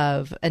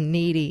of a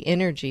needy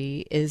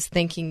energy is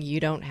thinking you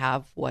don't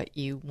have what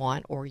you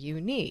want or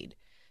you need.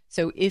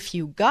 So if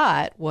you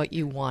got what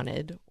you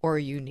wanted or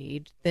you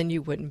need, then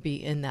you wouldn't be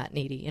in that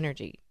needy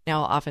energy.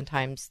 Now,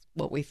 oftentimes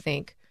what we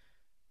think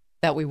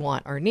that we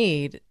want or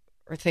need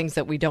are things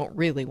that we don't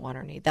really want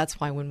or need. That's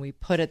why when we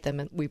put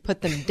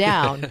them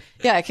down,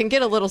 yeah, it can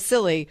get a little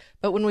silly,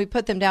 but when we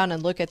put them down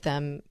and look at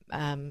them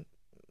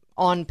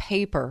on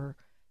paper,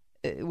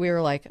 we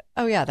were like,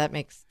 oh yeah, that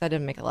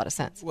didn't make a lot of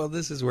sense. Well,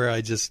 this is where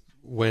I just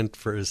went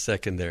for a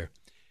second there.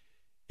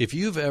 If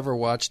you've ever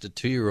watched a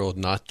 2-year-old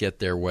not get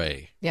their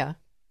way, yeah,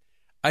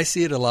 I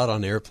see it a lot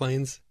on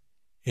airplanes,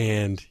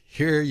 and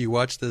here you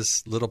watch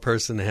this little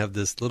person have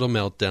this little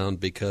meltdown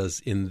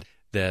because in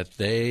that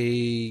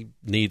they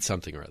need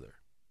something or other,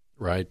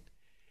 right?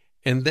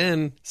 And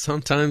then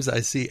sometimes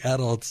I see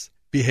adults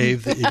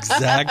behave the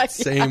exact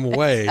same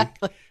way.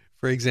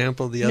 For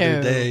example, the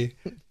other day,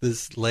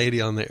 this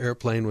lady on the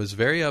airplane was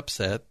very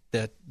upset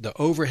that the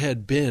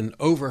overhead bin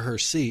over her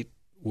seat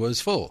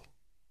was full.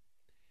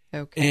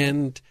 Okay.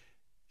 And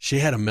she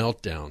had a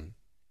meltdown.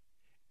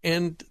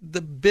 And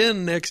the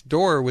bin next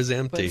door was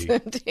empty.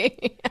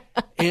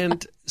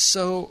 And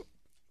so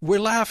we're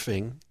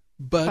laughing,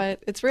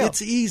 but it's real.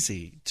 It's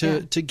easy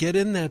to get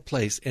in that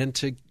place and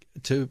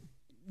to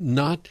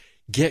not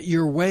get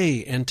your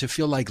way and to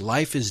feel like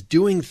life is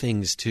doing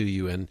things to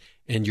you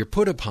and you're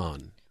put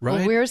upon, right?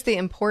 Well, where's the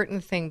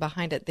important thing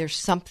behind it? There's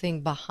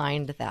something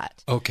behind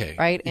that. Okay.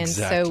 Right? And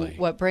exactly.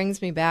 so what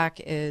brings me back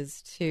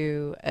is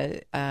to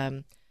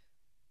a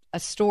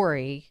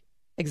story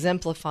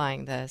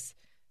exemplifying this.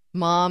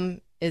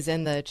 Mom is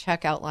in the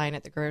checkout line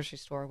at the grocery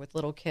store with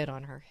little kid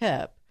on her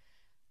hip.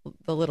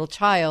 The little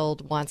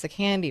child wants a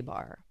candy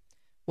bar.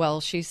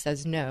 Well, she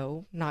says,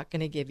 no, not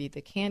going to give you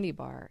the candy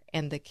bar.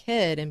 And the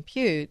kid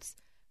imputes,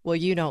 well,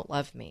 you don't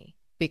love me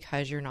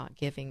because you're not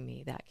giving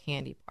me that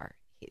candy bar.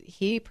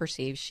 She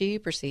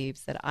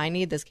perceives that I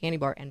need this candy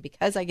bar, and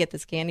because I get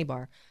this candy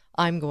bar,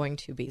 I'm going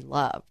to be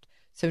loved.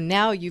 So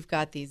now you've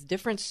got these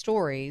different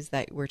stories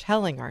that we're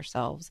telling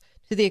ourselves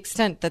to the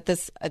extent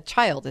that a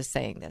child is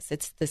saying this.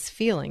 It's this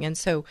feeling. And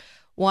so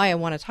why I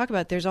want to talk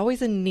about, there's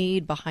always a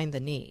need behind the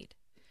need.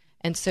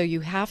 And so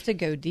you have to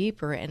go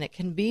deeper, and it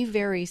can be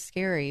very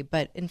scary.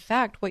 But in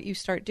fact, what you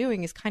start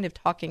doing is kind of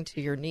talking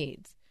to your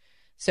needs.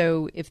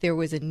 So if there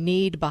was a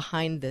need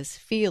behind this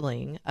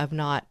feeling of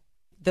not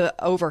the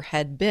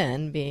overhead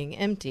bin being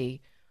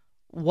empty,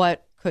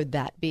 what could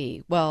that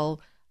be?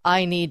 Well,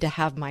 I need to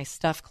have my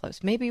stuff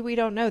close. Maybe we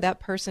don't know. That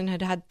person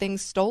had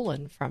things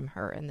stolen from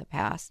her in the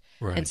past.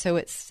 Right. And so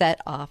it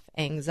set off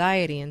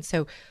anxiety. And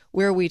so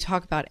where we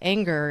talk about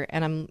anger,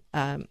 and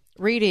I'm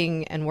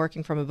reading and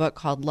working from a book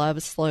called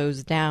Love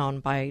Slows Down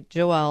by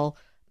Joel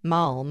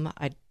Malm.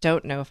 I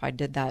don't know if I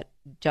did that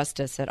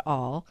justice at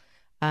all.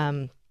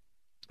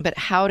 But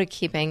how to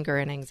keep anger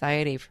and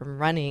anxiety from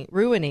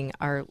ruining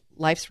our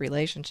life's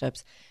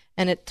relationships.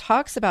 And it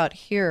talks about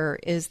here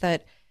is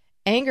that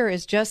anger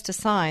is just a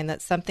sign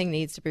that something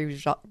needs to be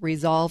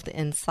resolved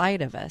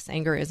inside of us.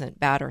 Anger isn't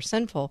bad or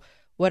sinful.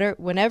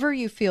 Whenever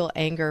you feel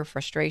anger,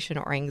 frustration,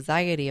 or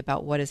anxiety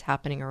about what is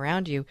happening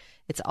around you,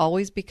 it's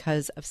always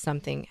because of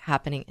something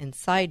happening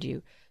inside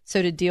you.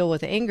 So to deal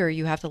with anger,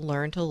 you have to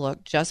learn to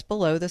look just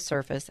below the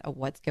surface of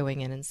what's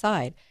going on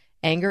inside.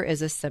 Anger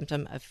is a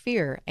symptom of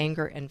fear.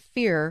 Anger and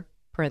fear,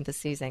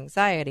 parentheses,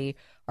 anxiety,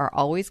 are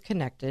always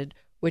connected,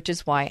 which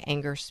is why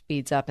anger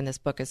speeds up. And this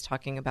book is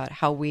talking about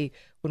how when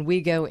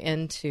we go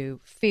into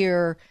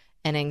fear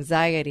and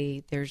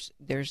anxiety,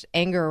 there's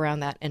anger around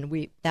that,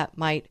 and that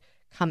might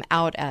come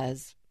out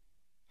as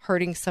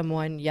hurting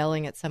someone,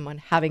 yelling at someone,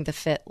 having the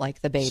fit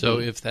like the baby. So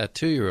if that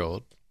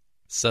 2-year-old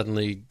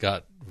suddenly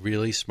got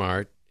really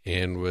smart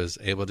and was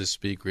able to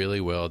speak really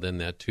well, then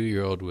that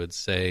 2-year-old would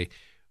say,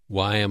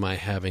 why am I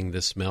having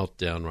this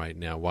meltdown right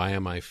now? Why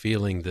am I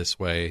feeling this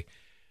way?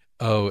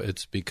 Oh,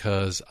 it's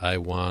because I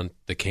want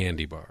the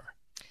candy bar.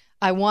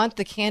 I want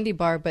the candy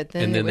bar, but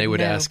then and then they would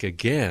ask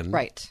again,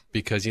 right?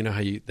 Because you know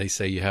how they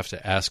say you have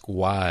to ask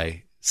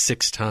why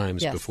 6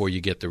 times yes. before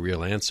you get the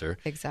real answer.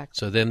 Exactly.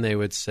 So then they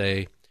would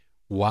say,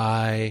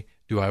 why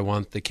do I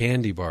want the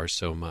candy bar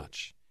so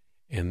much?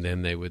 And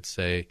then they would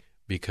say,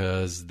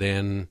 because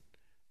then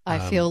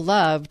I feel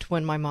loved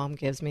when my mom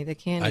gives me the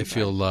candy bar. I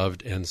feel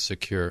loved and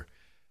secure.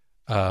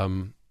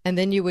 And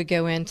then you would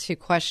go into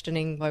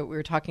questioning what we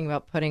were talking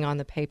about, putting on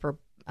the paper,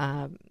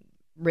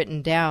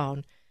 written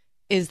down.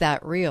 Is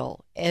that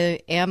real?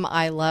 Am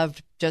I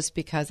loved just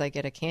because I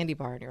get a candy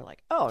bar? And you're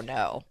like, oh,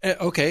 no.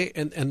 Okay,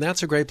 and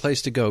that's a great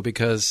place to go,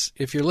 because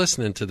if you're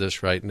listening to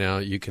this right now,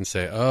 you can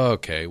say, oh,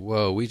 okay,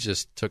 whoa, we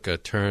just took a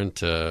turn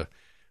to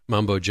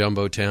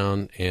mumbo-jumbo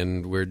town,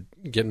 and we're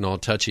getting all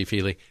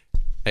touchy-feely.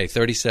 Hey,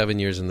 37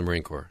 years in the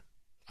Marine Corps.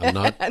 I'm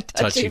not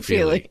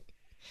touchy-feely.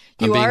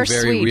 I'm being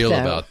very real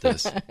about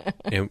this.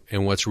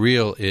 And what's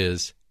real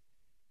is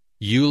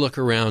you look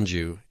around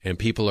you and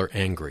people are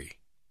angry.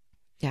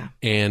 Yeah.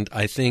 And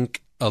I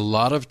think a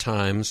lot of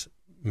times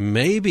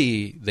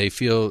maybe they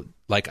feel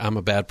like I'm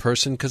a bad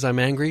person because I'm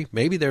angry.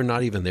 Maybe they're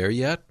not even there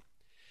yet.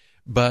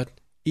 But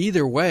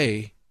either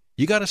way,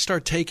 you got to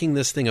start taking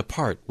this thing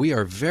apart. We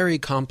are very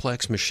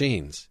complex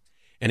machines.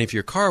 And if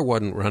your car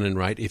wasn't running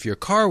right, if your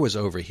car was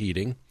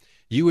overheating,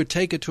 you would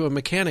take it to a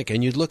mechanic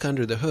and you'd look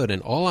under the hood.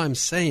 And all I'm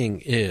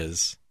saying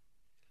is,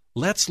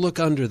 let's look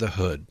under the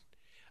hood.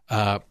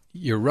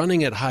 You're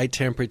running at high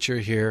temperature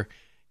here.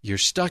 You're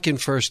stuck in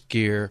first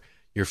gear.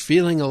 You're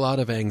feeling a lot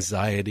of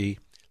anxiety.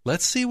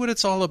 Let's see what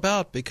it's all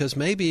about, because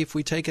maybe if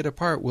we take it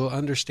apart, we'll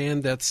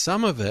understand that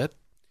some of it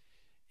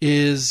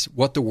is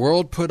what the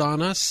world put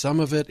on us. Some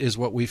of it is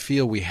what we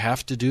feel we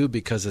have to do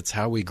because it's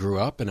how we grew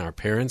up and our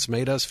parents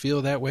made us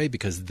feel that way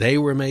because they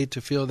were made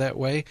to feel that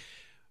way.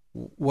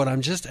 What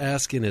I'm just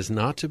asking is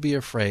not to be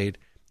afraid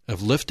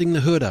of lifting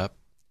the hood up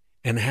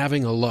and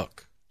having a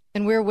look.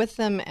 And we're with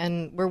them,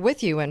 and we're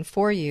with you and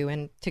for you.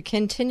 And to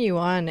continue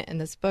on in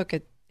this book,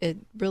 it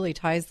really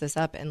ties this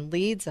up and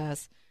leads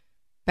us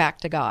back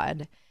to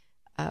God.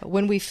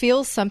 When we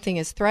feel something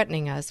is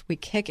threatening us, we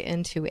kick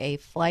into a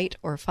flight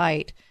or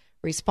fight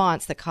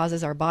response that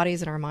causes our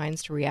bodies and our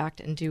minds to react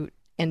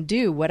and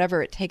do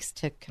whatever it takes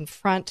to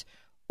confront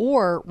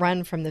or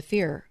run from the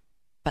fear.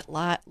 But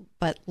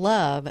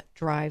love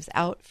drives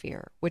out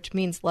fear, which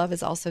means love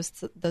is also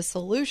the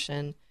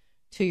solution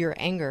to your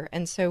anger.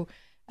 And so,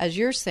 as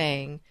you're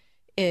saying,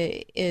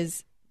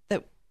 is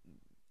that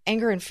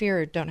anger and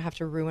fear don't have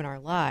to ruin our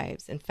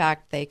lives. In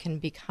fact, they can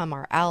become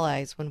our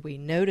allies when we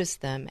notice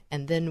them,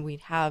 and then we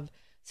have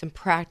some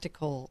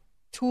practical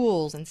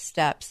tools and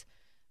steps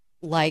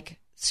like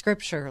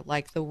Scripture,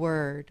 like the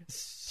Word.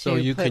 So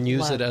you can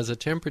use it as a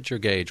temperature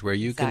gauge where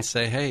you can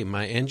say, hey,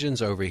 my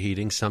engine's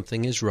overheating,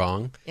 something is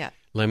wrong. Yeah.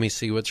 let me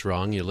see what's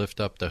wrong. You lift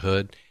up the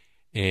hood,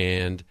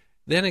 and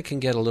then it can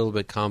get a little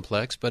bit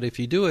complex. But if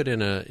you do it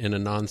in a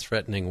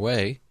non-threatening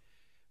way,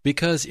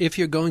 because if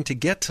you're going to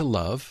get to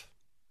love,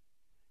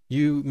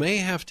 you may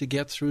have to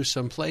get through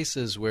some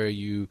places where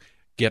you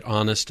get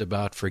honest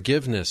about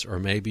forgiveness, or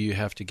maybe you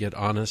have to get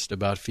honest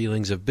about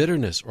feelings of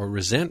bitterness or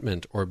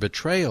resentment or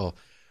betrayal,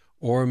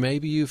 or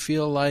maybe you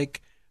feel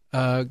like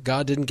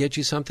God didn't get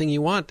you something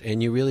you want,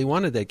 and you really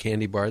wanted that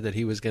candy bar that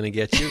he was going to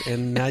get you,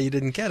 and now you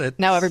didn't get it.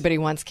 Now everybody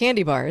wants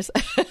candy bars.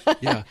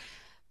 Yeah.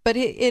 But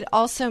it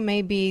also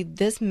may be,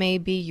 this may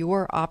be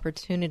your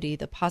opportunity,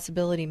 the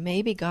possibility,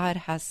 maybe God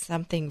has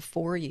something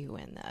for you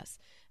in this.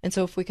 And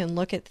so if we can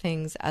look at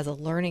things as a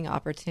learning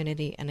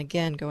opportunity, and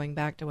again, going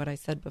back to what I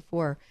said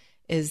before,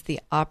 is the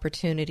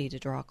opportunity to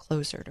draw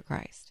closer to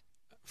Christ.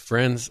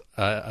 Friends,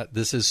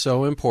 this is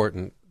so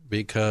important,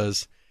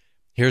 because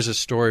here's a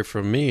story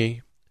from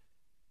me.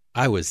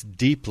 I was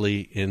deeply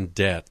in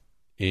debt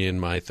in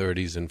my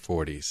 30s and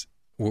 40s.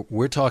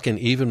 We're talking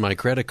even my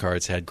credit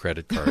cards had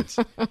credit cards.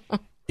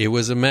 It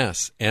was a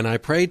mess. And I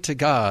prayed to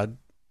God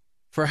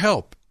for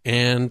help.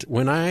 And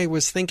when I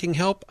was thinking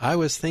help, I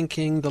was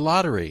thinking the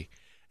lottery.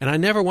 And I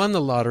never won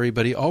the lottery,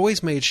 but he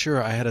always made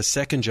sure I had a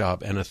second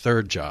job and a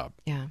third job.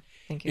 Yeah.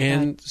 Thank you,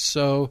 and God.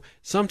 So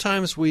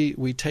sometimes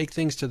we take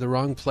things to the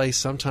wrong place.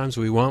 Sometimes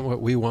we want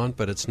what we want,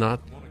 but it's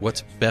not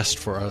what's best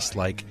for us.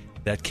 Like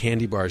that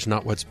candy bar is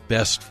not what's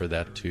best for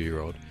that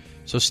 2-year-old.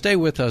 So stay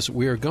with us.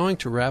 We are going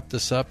to wrap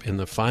this up in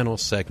the final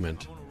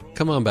segment.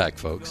 Come on back,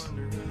 folks.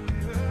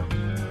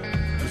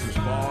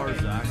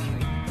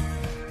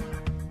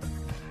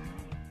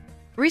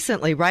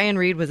 Recently, Ryan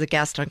Reed was a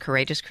guest on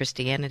Courageous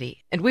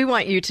Christianity, and we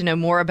want you to know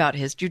more about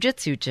his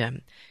jiu-jitsu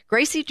gym.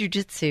 Gracie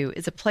Jiu-Jitsu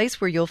is a place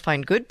where you'll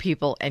find good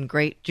people and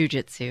great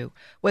jiu-jitsu.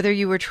 Whether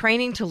you are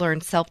training to learn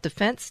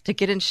self-defense, to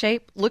get in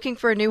shape, looking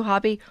for a new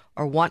hobby,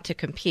 or want to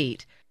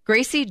compete,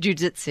 Gracie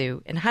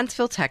Jiu-Jitsu in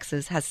Huntsville,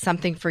 Texas has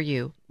something for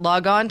you.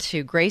 Log on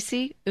to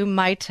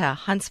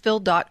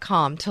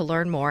GracieUmaitaHuntsville.com to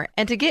learn more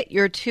and to get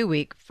your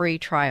 2-week free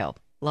trial.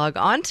 Log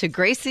on to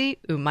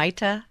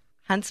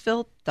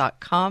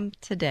GracieUmaitaHuntsville.com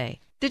today.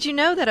 Did you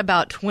know that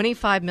about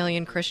 25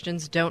 million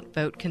Christians don't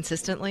vote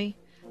consistently?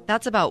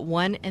 That's about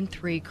 1 in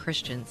 3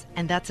 Christians,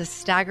 and that's a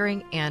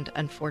staggering and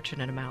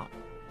unfortunate amount.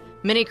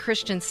 Many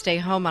Christians stay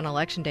home on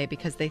Election Day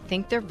because they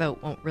think their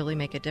vote won't really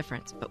make a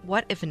difference. But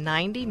what if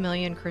 90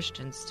 million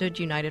Christians stood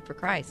united for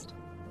Christ?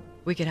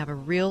 We could have a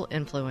real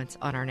influence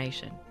on our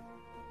nation.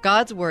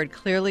 God's Word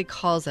clearly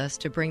calls us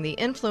to bring the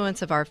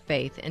influence of our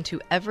faith into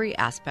every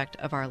aspect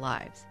of our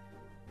lives.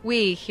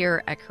 We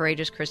here at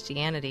Courageous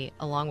Christianity,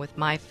 along with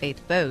My Faith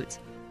Votes,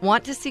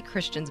 want to see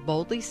Christians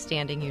boldly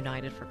standing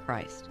united for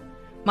Christ.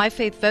 My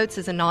Faith Votes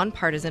is a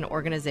nonpartisan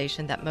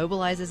organization that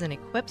mobilizes and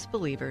equips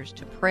believers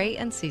to pray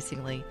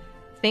unceasingly,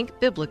 think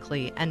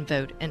biblically, and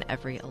vote in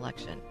every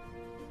election.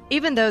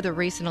 Even though the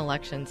recent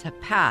elections have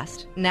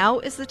passed, now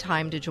is the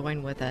time to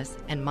join with us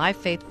and My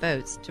Faith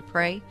Votes to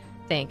pray,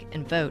 think,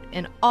 and vote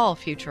in all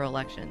future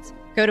elections.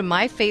 Go to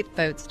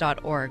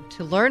myfaithvotes.org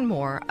to learn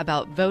more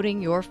about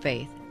voting your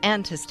faith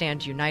and to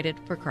stand united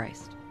for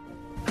Christ.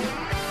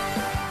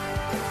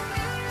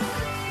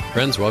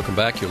 Friends, welcome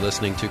back. You're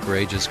listening to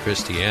Courageous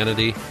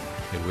Christianity,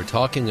 and we're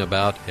talking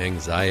about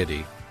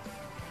anxiety.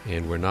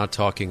 And we're not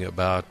talking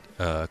about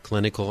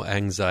clinical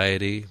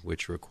anxiety,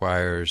 which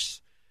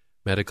requires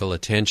medical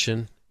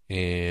attention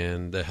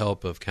and the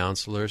help of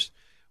counselors.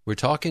 We're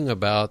talking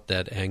about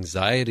that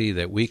anxiety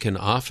that we can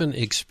often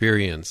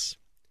experience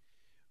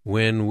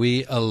when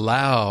we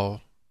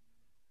allow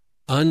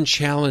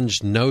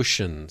unchallenged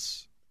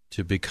notions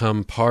to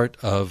become part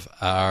of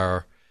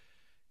our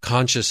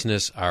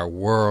consciousness, our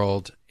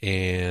world.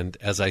 And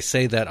as I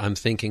say that, I'm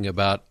thinking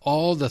about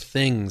all the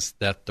things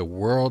that the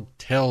world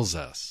tells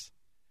us,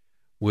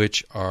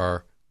 which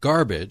are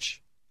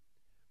garbage,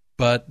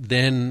 but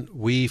then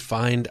we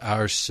find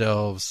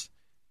ourselves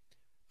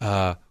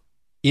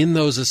in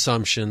those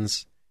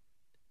assumptions,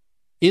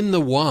 in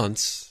the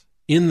wants,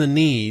 in the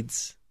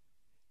needs,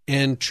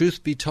 and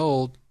truth be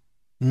told,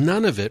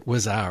 none of it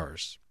was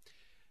ours.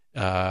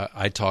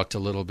 I talked a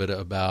little bit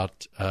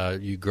about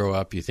you grow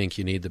up, you think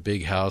you need the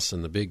big house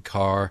and the big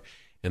car,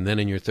 and then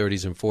in your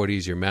 30s and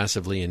 40s, you're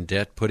massively in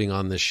debt putting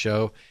on this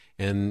show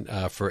and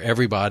for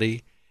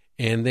everybody,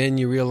 and then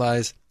you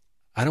realize,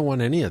 I don't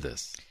want any of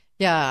this.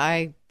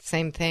 Yeah,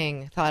 same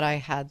thing. Thought I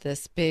had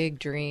this big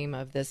dream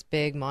of this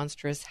big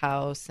monstrous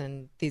house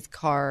and these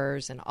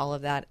cars and all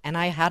of that, and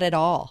I had it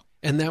all.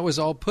 And that was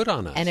all put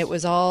on us. And it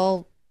was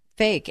all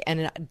fake,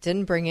 and it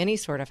didn't bring any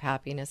sort of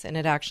happiness, and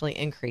it actually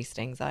increased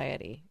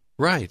anxiety.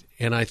 Right.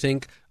 And I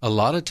think a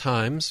lot of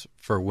times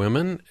for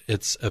women,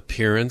 it's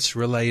appearance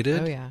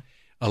related. Oh, yeah.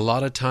 A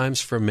lot of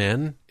times for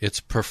men, it's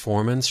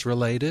performance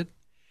related.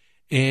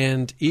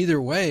 And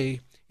either way,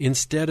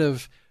 instead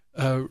of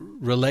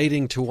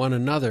relating to one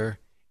another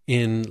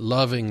in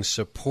loving,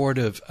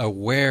 supportive,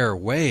 aware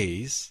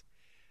ways,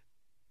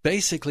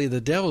 basically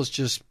the devil's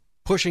just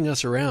pushing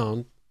us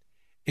around.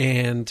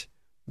 And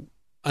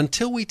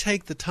until we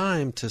take the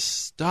time to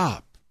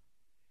stop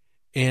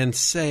and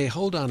say,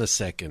 hold on a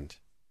second,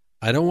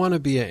 I don't want to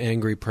be an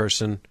angry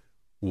person.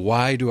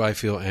 Why do I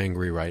feel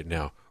angry right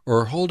now?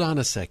 Or hold on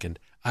a second.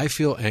 I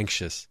feel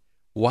anxious.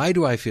 Why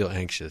do I feel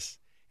anxious?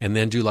 And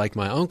then do like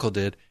my uncle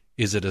did.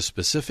 Is it a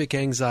specific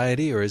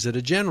anxiety or is it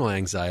a general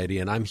anxiety?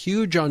 And I'm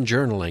huge on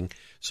journaling,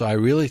 so I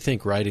really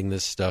think writing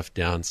this stuff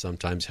down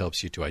sometimes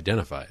helps you to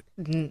identify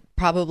it.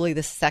 Probably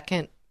the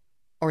second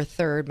or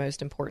third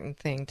most important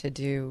thing to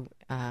do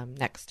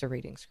next to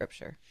reading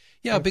Scripture.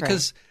 Yeah,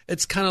 because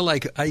it's kind of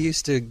like I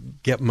used to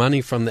get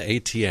money from the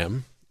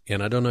ATM,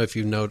 and I don't know if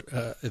you know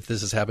if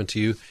this has happened to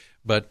you,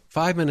 but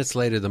 5 minutes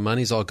later, the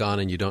money's all gone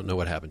and you don't know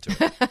what happened to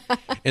it.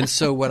 And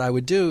so what I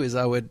would do is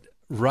I would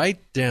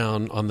write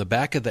down on the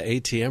back of the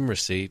ATM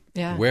receipt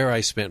where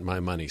I spent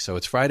my money. So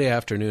it's Friday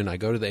afternoon, I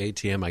go to the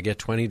ATM, I get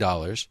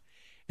 $20,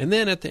 and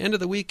then at the end of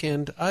the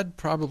weekend, I'd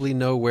probably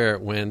know where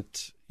it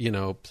went,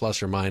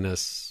 plus or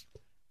minus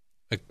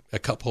a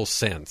couple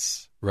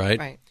cents, right?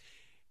 Right.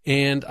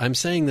 And I'm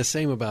saying the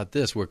same about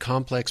this. We're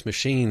complex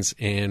machines,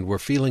 and we're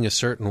feeling a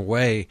certain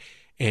way,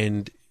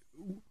 and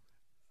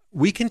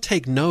we can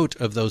take note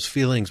of those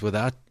feelings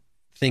without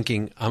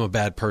thinking I'm a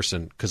bad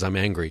person because I'm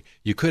angry.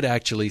 You could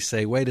actually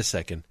say, wait a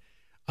second,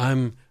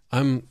 I'm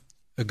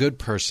a good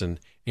person,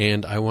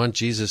 and I want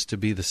Jesus to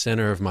be the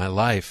center of my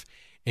life,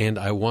 and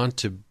I want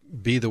to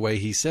be the way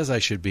he says I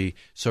should be.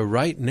 So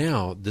right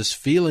now, this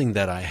feeling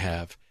that I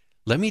have,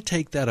 let me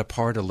take that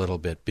apart a little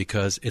bit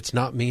because it's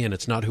not me and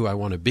it's not who I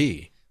want to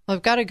be. Well,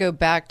 I've got to go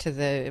back to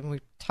and we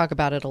talk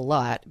about it a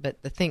lot,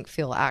 but the think,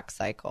 feel, act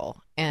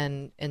cycle.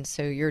 And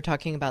so you're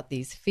talking about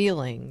these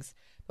feelings,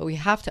 but we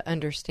have to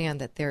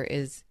understand that there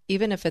is,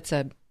 even if it's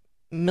a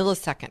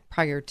millisecond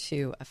prior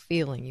to a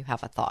feeling, you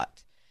have a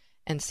thought.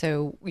 And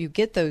so you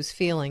get those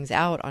feelings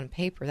out on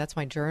paper. That's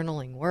why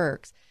journaling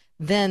works.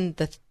 Then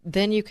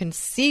you can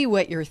see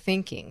what you're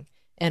thinking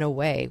in a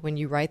way when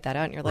you write that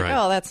out and you're like,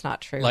 oh, that's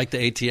not true. Like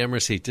the ATM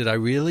receipt. Did I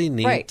really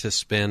need to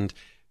spend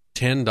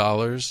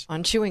 $10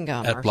 on chewing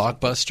gum at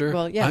Blockbuster?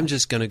 Well, yeah. I'm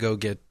just going to go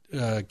get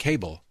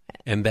cable,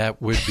 and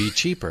that would be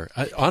cheaper.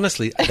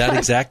 Honestly, that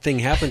exact thing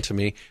happened to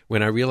me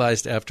when I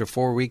realized after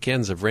 4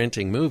 weekends of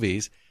renting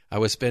movies, I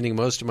was spending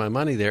most of my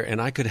money there,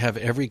 and I could have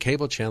every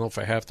cable channel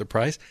for half the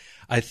price.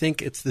 I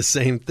think it's the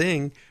same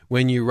thing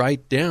when you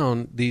write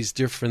down these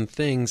different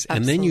things,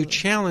 and then you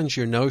challenge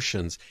your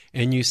notions,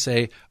 and you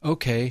say,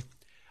 okay,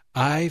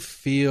 I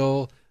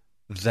feel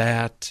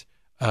that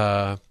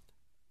I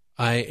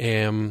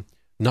am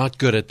not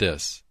good at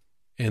this.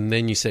 And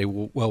then you say,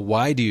 well,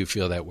 why do you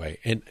feel that way?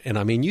 And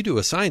I mean, you do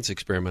a science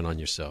experiment on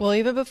yourself. Well,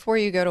 even before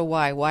you go to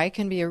why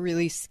can be a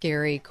really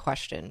scary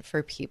question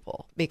for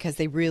people because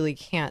they really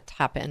can't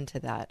tap into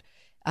that.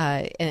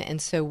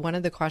 And so one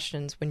of the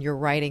questions when you're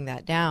writing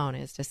that down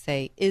is to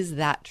say, is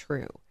that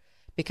true?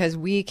 Because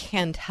we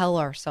can tell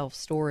ourselves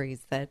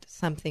stories that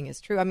something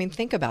is true. I mean,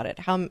 think about it.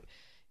 How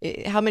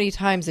many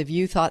times have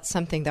you thought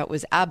something that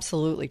was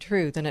absolutely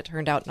true, then it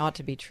turned out not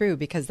to be true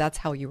because that's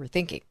how you were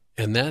thinking?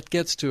 And that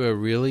gets to a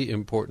really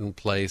important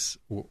place.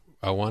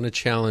 I want to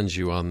challenge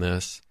you on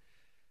this.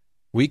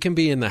 We can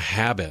be in the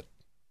habit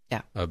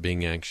of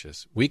being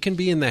anxious. We can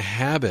be in the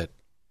habit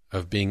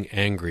of being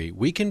angry.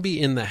 We can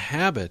be in the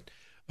habit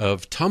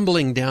of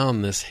tumbling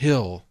down this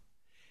hill.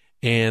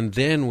 And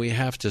then we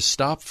have to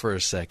stop for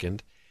a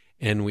second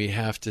and we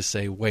have to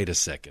say, wait a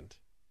second.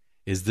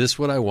 Is this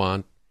what I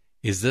want?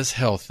 Is this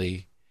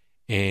healthy?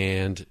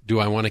 And do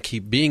I want to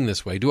keep being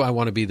this way? Do I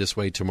want to be this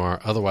way tomorrow?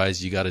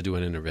 Otherwise, you got to do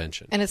an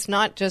intervention. And it's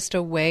not just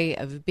a way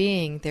of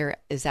being. There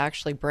is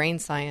actually brain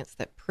science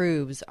that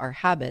proves our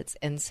habits.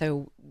 And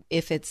so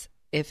if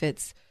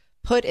it's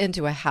put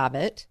into a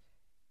habit,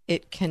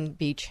 it can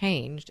be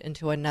changed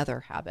into another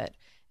habit.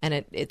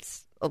 And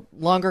it's a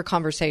longer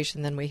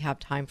conversation than we have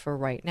time for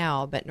right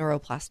now, but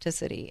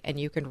neuroplasticity. And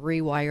you can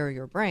rewire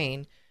your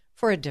brain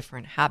for a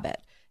different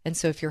habit. And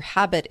so if your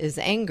habit is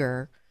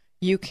anger,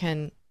 you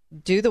can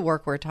do the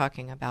work we're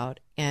talking about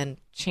and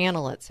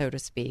channel it, so to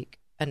speak,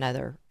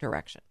 another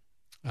direction.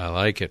 I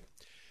like it.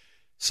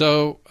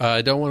 So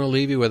I don't want to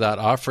leave you without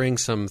offering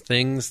some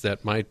things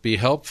that might be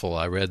helpful.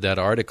 I read that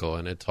article,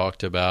 and it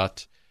talked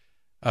about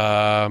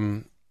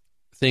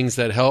things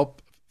that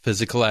help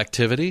physical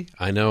activity.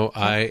 I know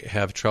I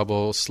have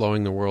trouble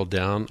slowing the world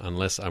down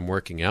unless I'm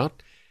working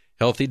out.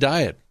 Healthy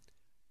diet.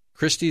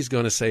 Christy's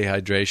going to say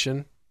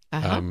hydration.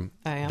 I am.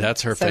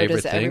 That's her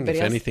favorite thing. If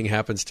anything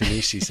happens to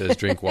me, she says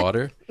drink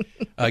water.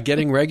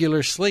 Getting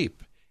regular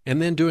sleep, and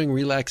then doing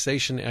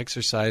relaxation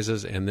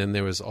exercises. And then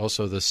there was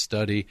also the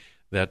study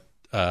that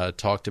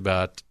talked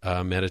about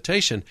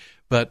meditation.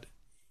 But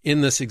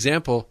in this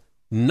example,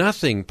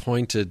 nothing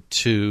pointed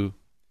to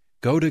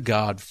go to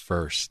God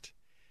first.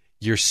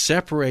 You're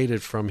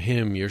separated from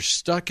Him. You're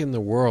stuck in the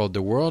world.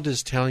 The world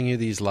is telling you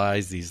these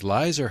lies. These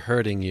lies are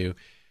hurting you.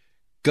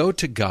 Go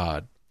to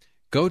God.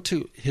 Go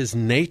to His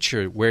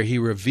nature where He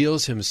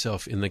reveals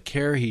Himself in the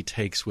care He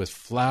takes with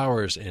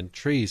flowers and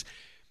trees.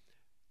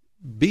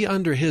 Be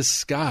under His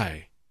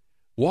sky.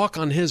 Walk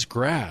on His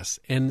grass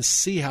and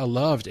see how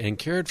loved and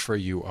cared for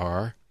you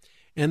are.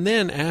 And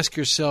then ask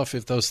yourself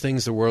if those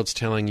things the world's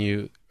telling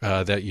you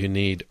that you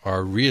need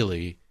are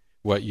really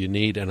what you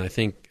need, and I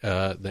think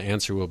the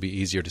answer will be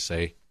easier to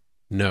say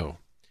no.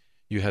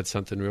 You had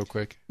something real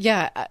quick?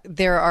 Yeah,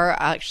 there are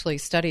actually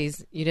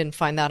studies. You didn't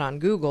find that on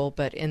Google,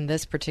 but in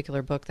this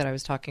particular book that I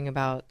was talking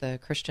about, the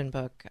Christian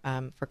book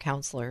for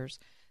counselors,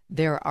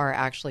 there are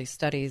actually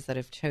studies that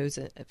have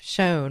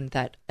shown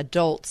that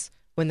adults,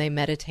 when they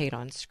meditate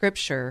on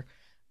Scripture,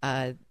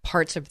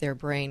 parts of their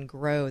brain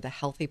grow, the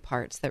healthy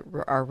parts that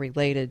are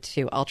related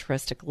to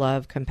altruistic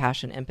love,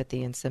 compassion,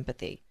 empathy, and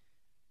sympathy.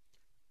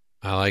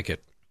 I like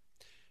it.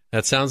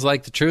 That sounds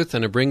like the truth,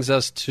 and it brings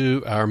us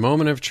to our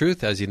moment of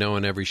truth. As you know,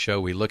 in every show,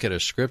 we look at a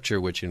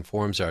scripture which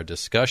informs our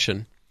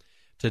discussion.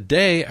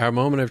 Today, our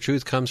moment of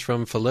truth comes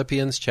from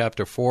Philippians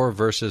chapter 4,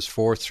 verses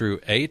 4 through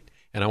 8,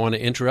 and I want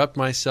to interrupt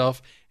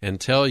myself and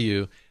tell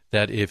you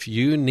that if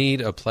you need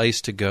a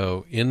place to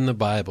go in the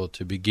Bible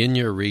to begin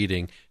your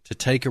reading, to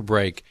take a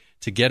break,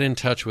 to get in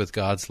touch with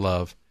God's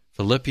love,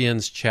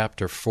 Philippians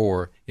chapter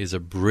 4 is a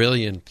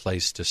brilliant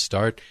place to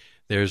start.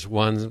 There's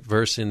one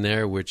verse in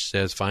there which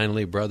says,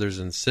 finally, brothers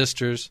and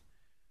sisters,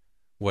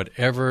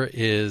 whatever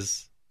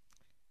is...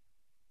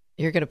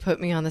 You're going to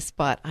put me on the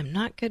spot. I'm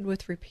not good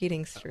with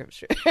repeating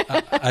scripture.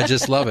 I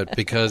just love it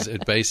because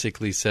it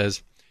basically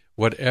says,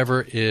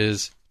 whatever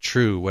is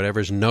true,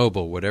 whatever is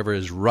noble, whatever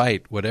is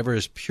right, whatever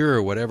is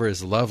pure, whatever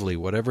is lovely,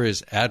 whatever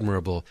is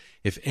admirable,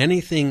 if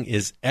anything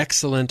is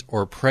excellent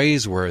or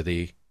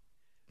praiseworthy,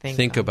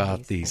 think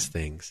about these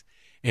things.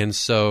 And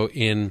so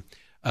in...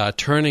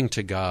 turning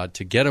to God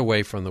to get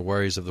away from the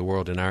worries of the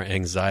world and our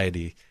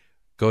anxiety,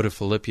 go to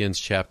Philippians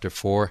chapter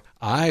 4.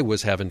 I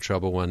was having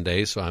trouble one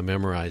day, so I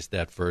memorized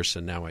that verse,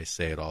 and now I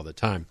say it all the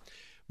time.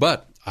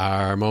 But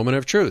our moment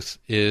of truth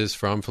is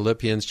from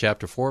Philippians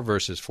chapter 4,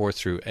 verses 4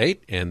 through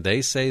 8, and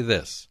they say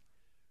this: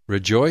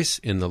 Rejoice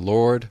in the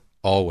Lord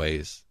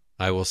always.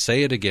 I will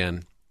say it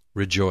again,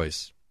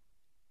 rejoice.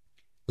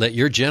 Let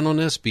your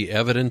gentleness be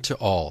evident to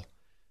all.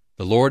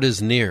 The Lord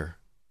is near.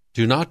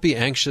 Do not be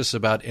anxious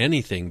about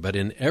anything, but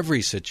in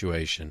every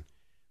situation,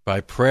 by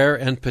prayer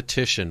and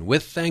petition,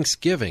 with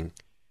thanksgiving,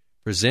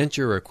 present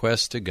your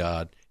requests to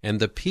God,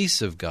 and the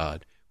peace of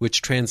God,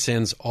 which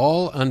transcends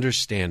all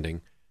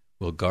understanding,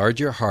 will guard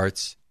your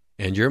hearts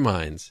and your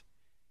minds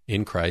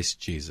in Christ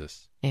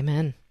Jesus.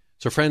 Amen.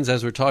 So, friends,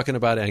 as we're talking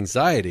about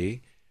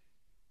anxiety,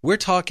 we're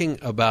talking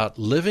about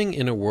living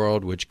in a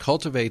world which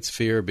cultivates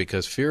fear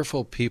because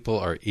fearful people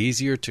are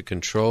easier to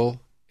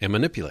control and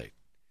manipulate.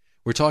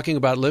 We're talking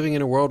about living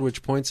in a world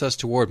which points us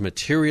toward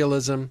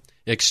materialism,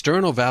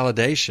 external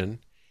validation,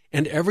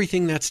 and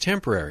everything that's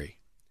temporary.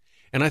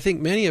 And I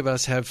think many of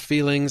us have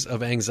feelings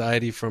of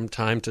anxiety from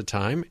time to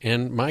time,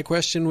 and my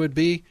question would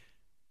be,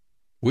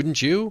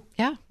 wouldn't you?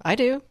 Yeah, I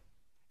do.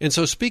 And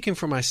so speaking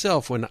for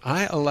myself, when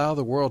I allow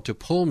the world to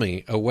pull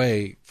me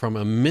away from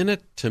a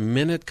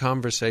minute-to-minute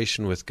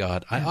conversation with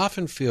God, I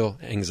often feel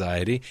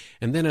anxiety,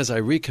 and then as I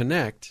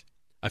reconnect,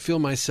 I feel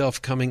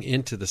myself coming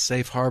into the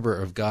safe harbor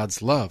of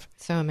God's love.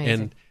 So amazing.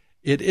 And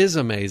it is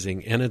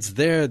amazing, and it's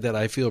there that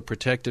I feel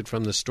protected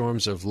from the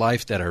storms of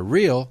life that are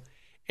real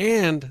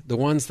and the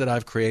ones that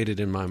I've created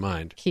in my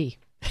mind. Key.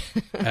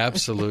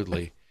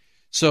 Absolutely.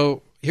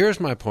 So here's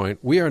my point.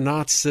 We are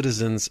not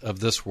citizens of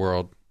this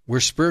world.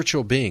 We're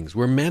spiritual beings.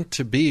 We're meant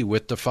to be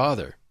with the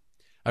Father.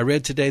 I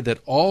read today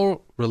that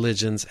all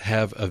religions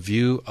have a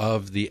view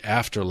of the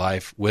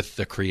afterlife with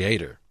the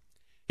Creator.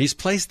 He's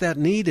placed that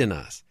need in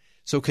us.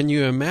 So can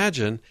you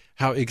imagine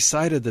how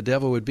excited the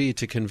devil would be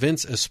to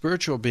convince a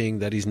spiritual being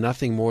that he's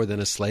nothing more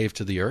than a slave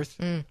to the earth?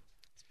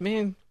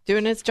 Man,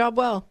 doing its job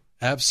well.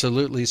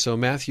 Absolutely. So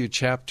Matthew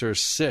chapter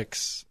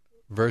 6,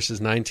 verses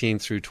 19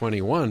 through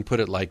 21, put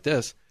it like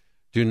this: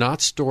 Do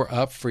not store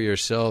up for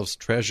yourselves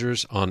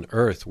treasures on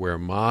earth where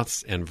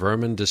moths and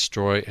vermin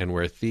destroy and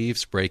where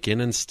thieves break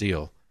in and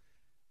steal.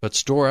 But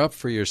store up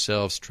for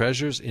yourselves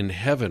treasures in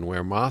heaven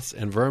where moths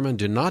and vermin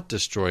do not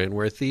destroy and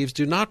where thieves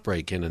do not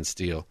break in and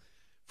steal.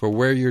 For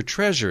where your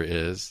treasure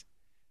is,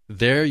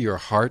 there your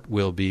heart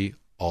will be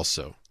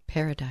also.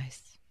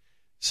 Paradise.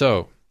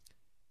 So,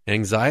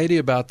 anxiety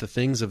about the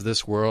things of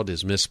this world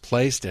is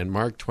misplaced, and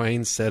Mark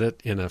Twain said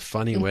it in a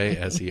funny way,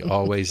 as he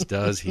always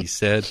does. He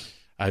said,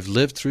 I've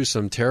lived through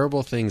some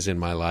terrible things in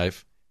my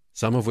life,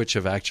 some of which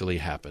have actually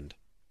happened.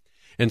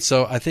 And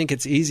so I think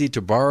it's easy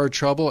to borrow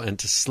trouble and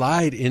to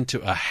slide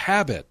into a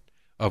habit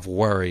of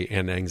worry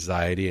and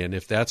anxiety. And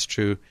if that's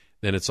true,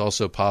 then it's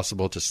also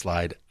possible to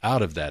slide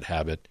out of that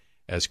habit,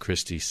 as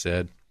Christy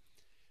said.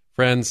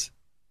 Friends,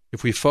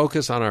 if we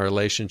focus on our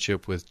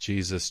relationship with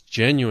Jesus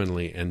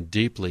genuinely and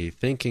deeply,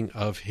 thinking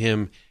of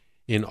him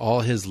in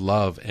all his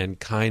love and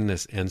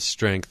kindness and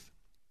strength,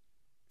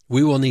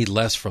 we will need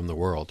less from the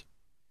world.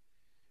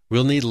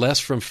 We'll need less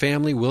from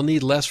family, we'll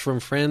need less from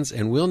friends,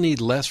 and we'll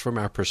need less from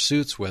our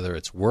pursuits, whether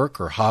it's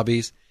work or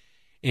hobbies.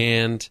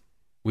 And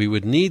we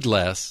would need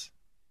less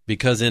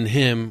because in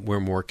him we're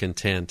more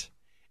content.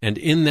 And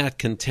in that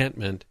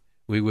contentment,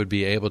 we would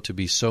be able to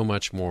be so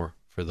much more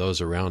for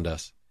those around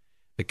us.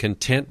 The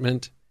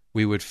contentment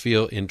we would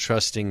feel in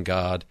trusting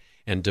God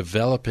and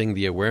developing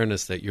the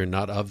awareness that you're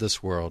not of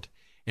this world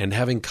and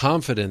having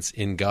confidence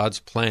in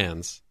God's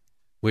plans,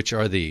 which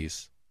are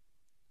these: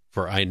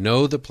 For I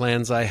know the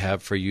plans I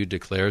have for you,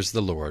 declares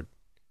the Lord,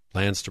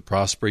 plans to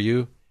prosper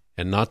you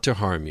and not to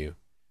harm you,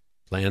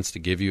 plans to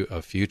give you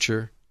a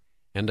future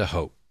and a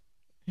hope.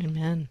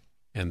 Amen.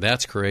 And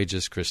that's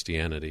courageous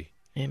Christianity.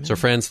 Amen. So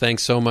friends,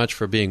 thanks so much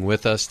for being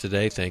with us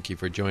today. Thank you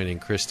for joining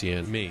Christy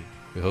and me.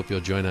 We hope you'll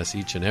join us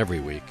each and every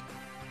week.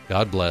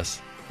 God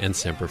bless and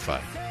Semper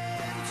Fi.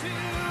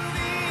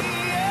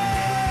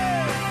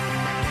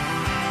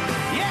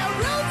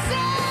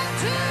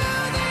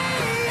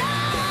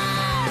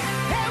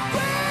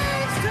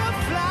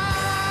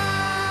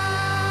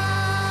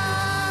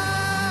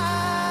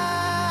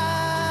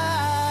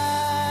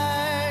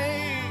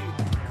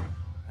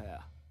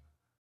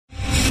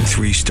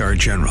 Three-star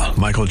General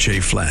Michael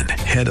J. Flynn,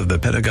 head of the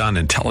Pentagon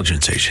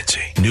Intelligence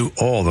Agency, knew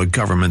all the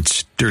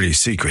government's dirty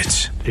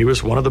secrets. He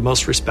was one of the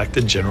most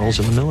respected generals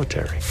in the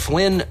military.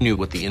 Flynn knew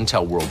what the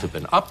intel world had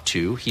been up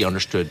to. He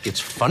understood its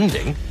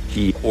funding.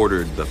 He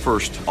ordered the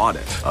first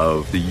audit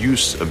of the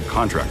use of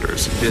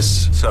contractors.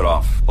 This set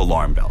off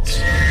alarm bells.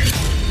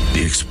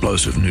 The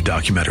explosive new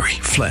documentary,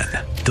 Flynn,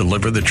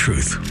 Deliver the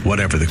Truth,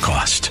 Whatever the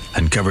Cost,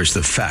 uncovers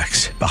the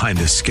facts behind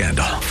this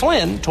scandal.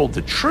 Flynn told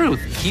the truth.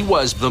 He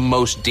was the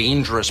most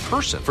dangerous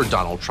person for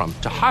Donald Trump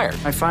to hire.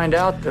 I find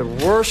out the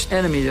worst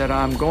enemy that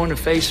I'm going to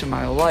face in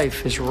my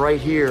life is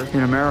right here in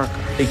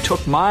America. They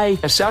took my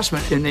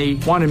assessment and they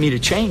wanted me to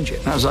change it.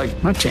 And I was like,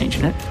 I'm not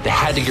changing it. They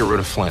had to get rid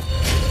of Flynn.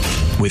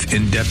 With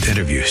in-depth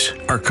interviews,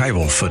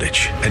 archival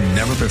footage, and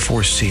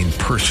never-before-seen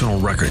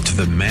personal records of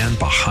the man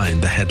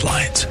behind the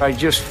headlines. I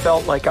just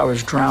felt like I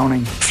was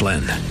drowning.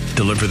 Flynn,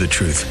 Deliver the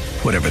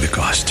Truth, Whatever the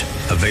Cost.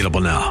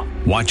 Available now.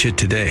 Watch it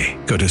today.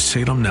 Go to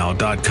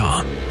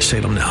salemnow.com.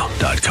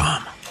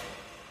 salemnow.com.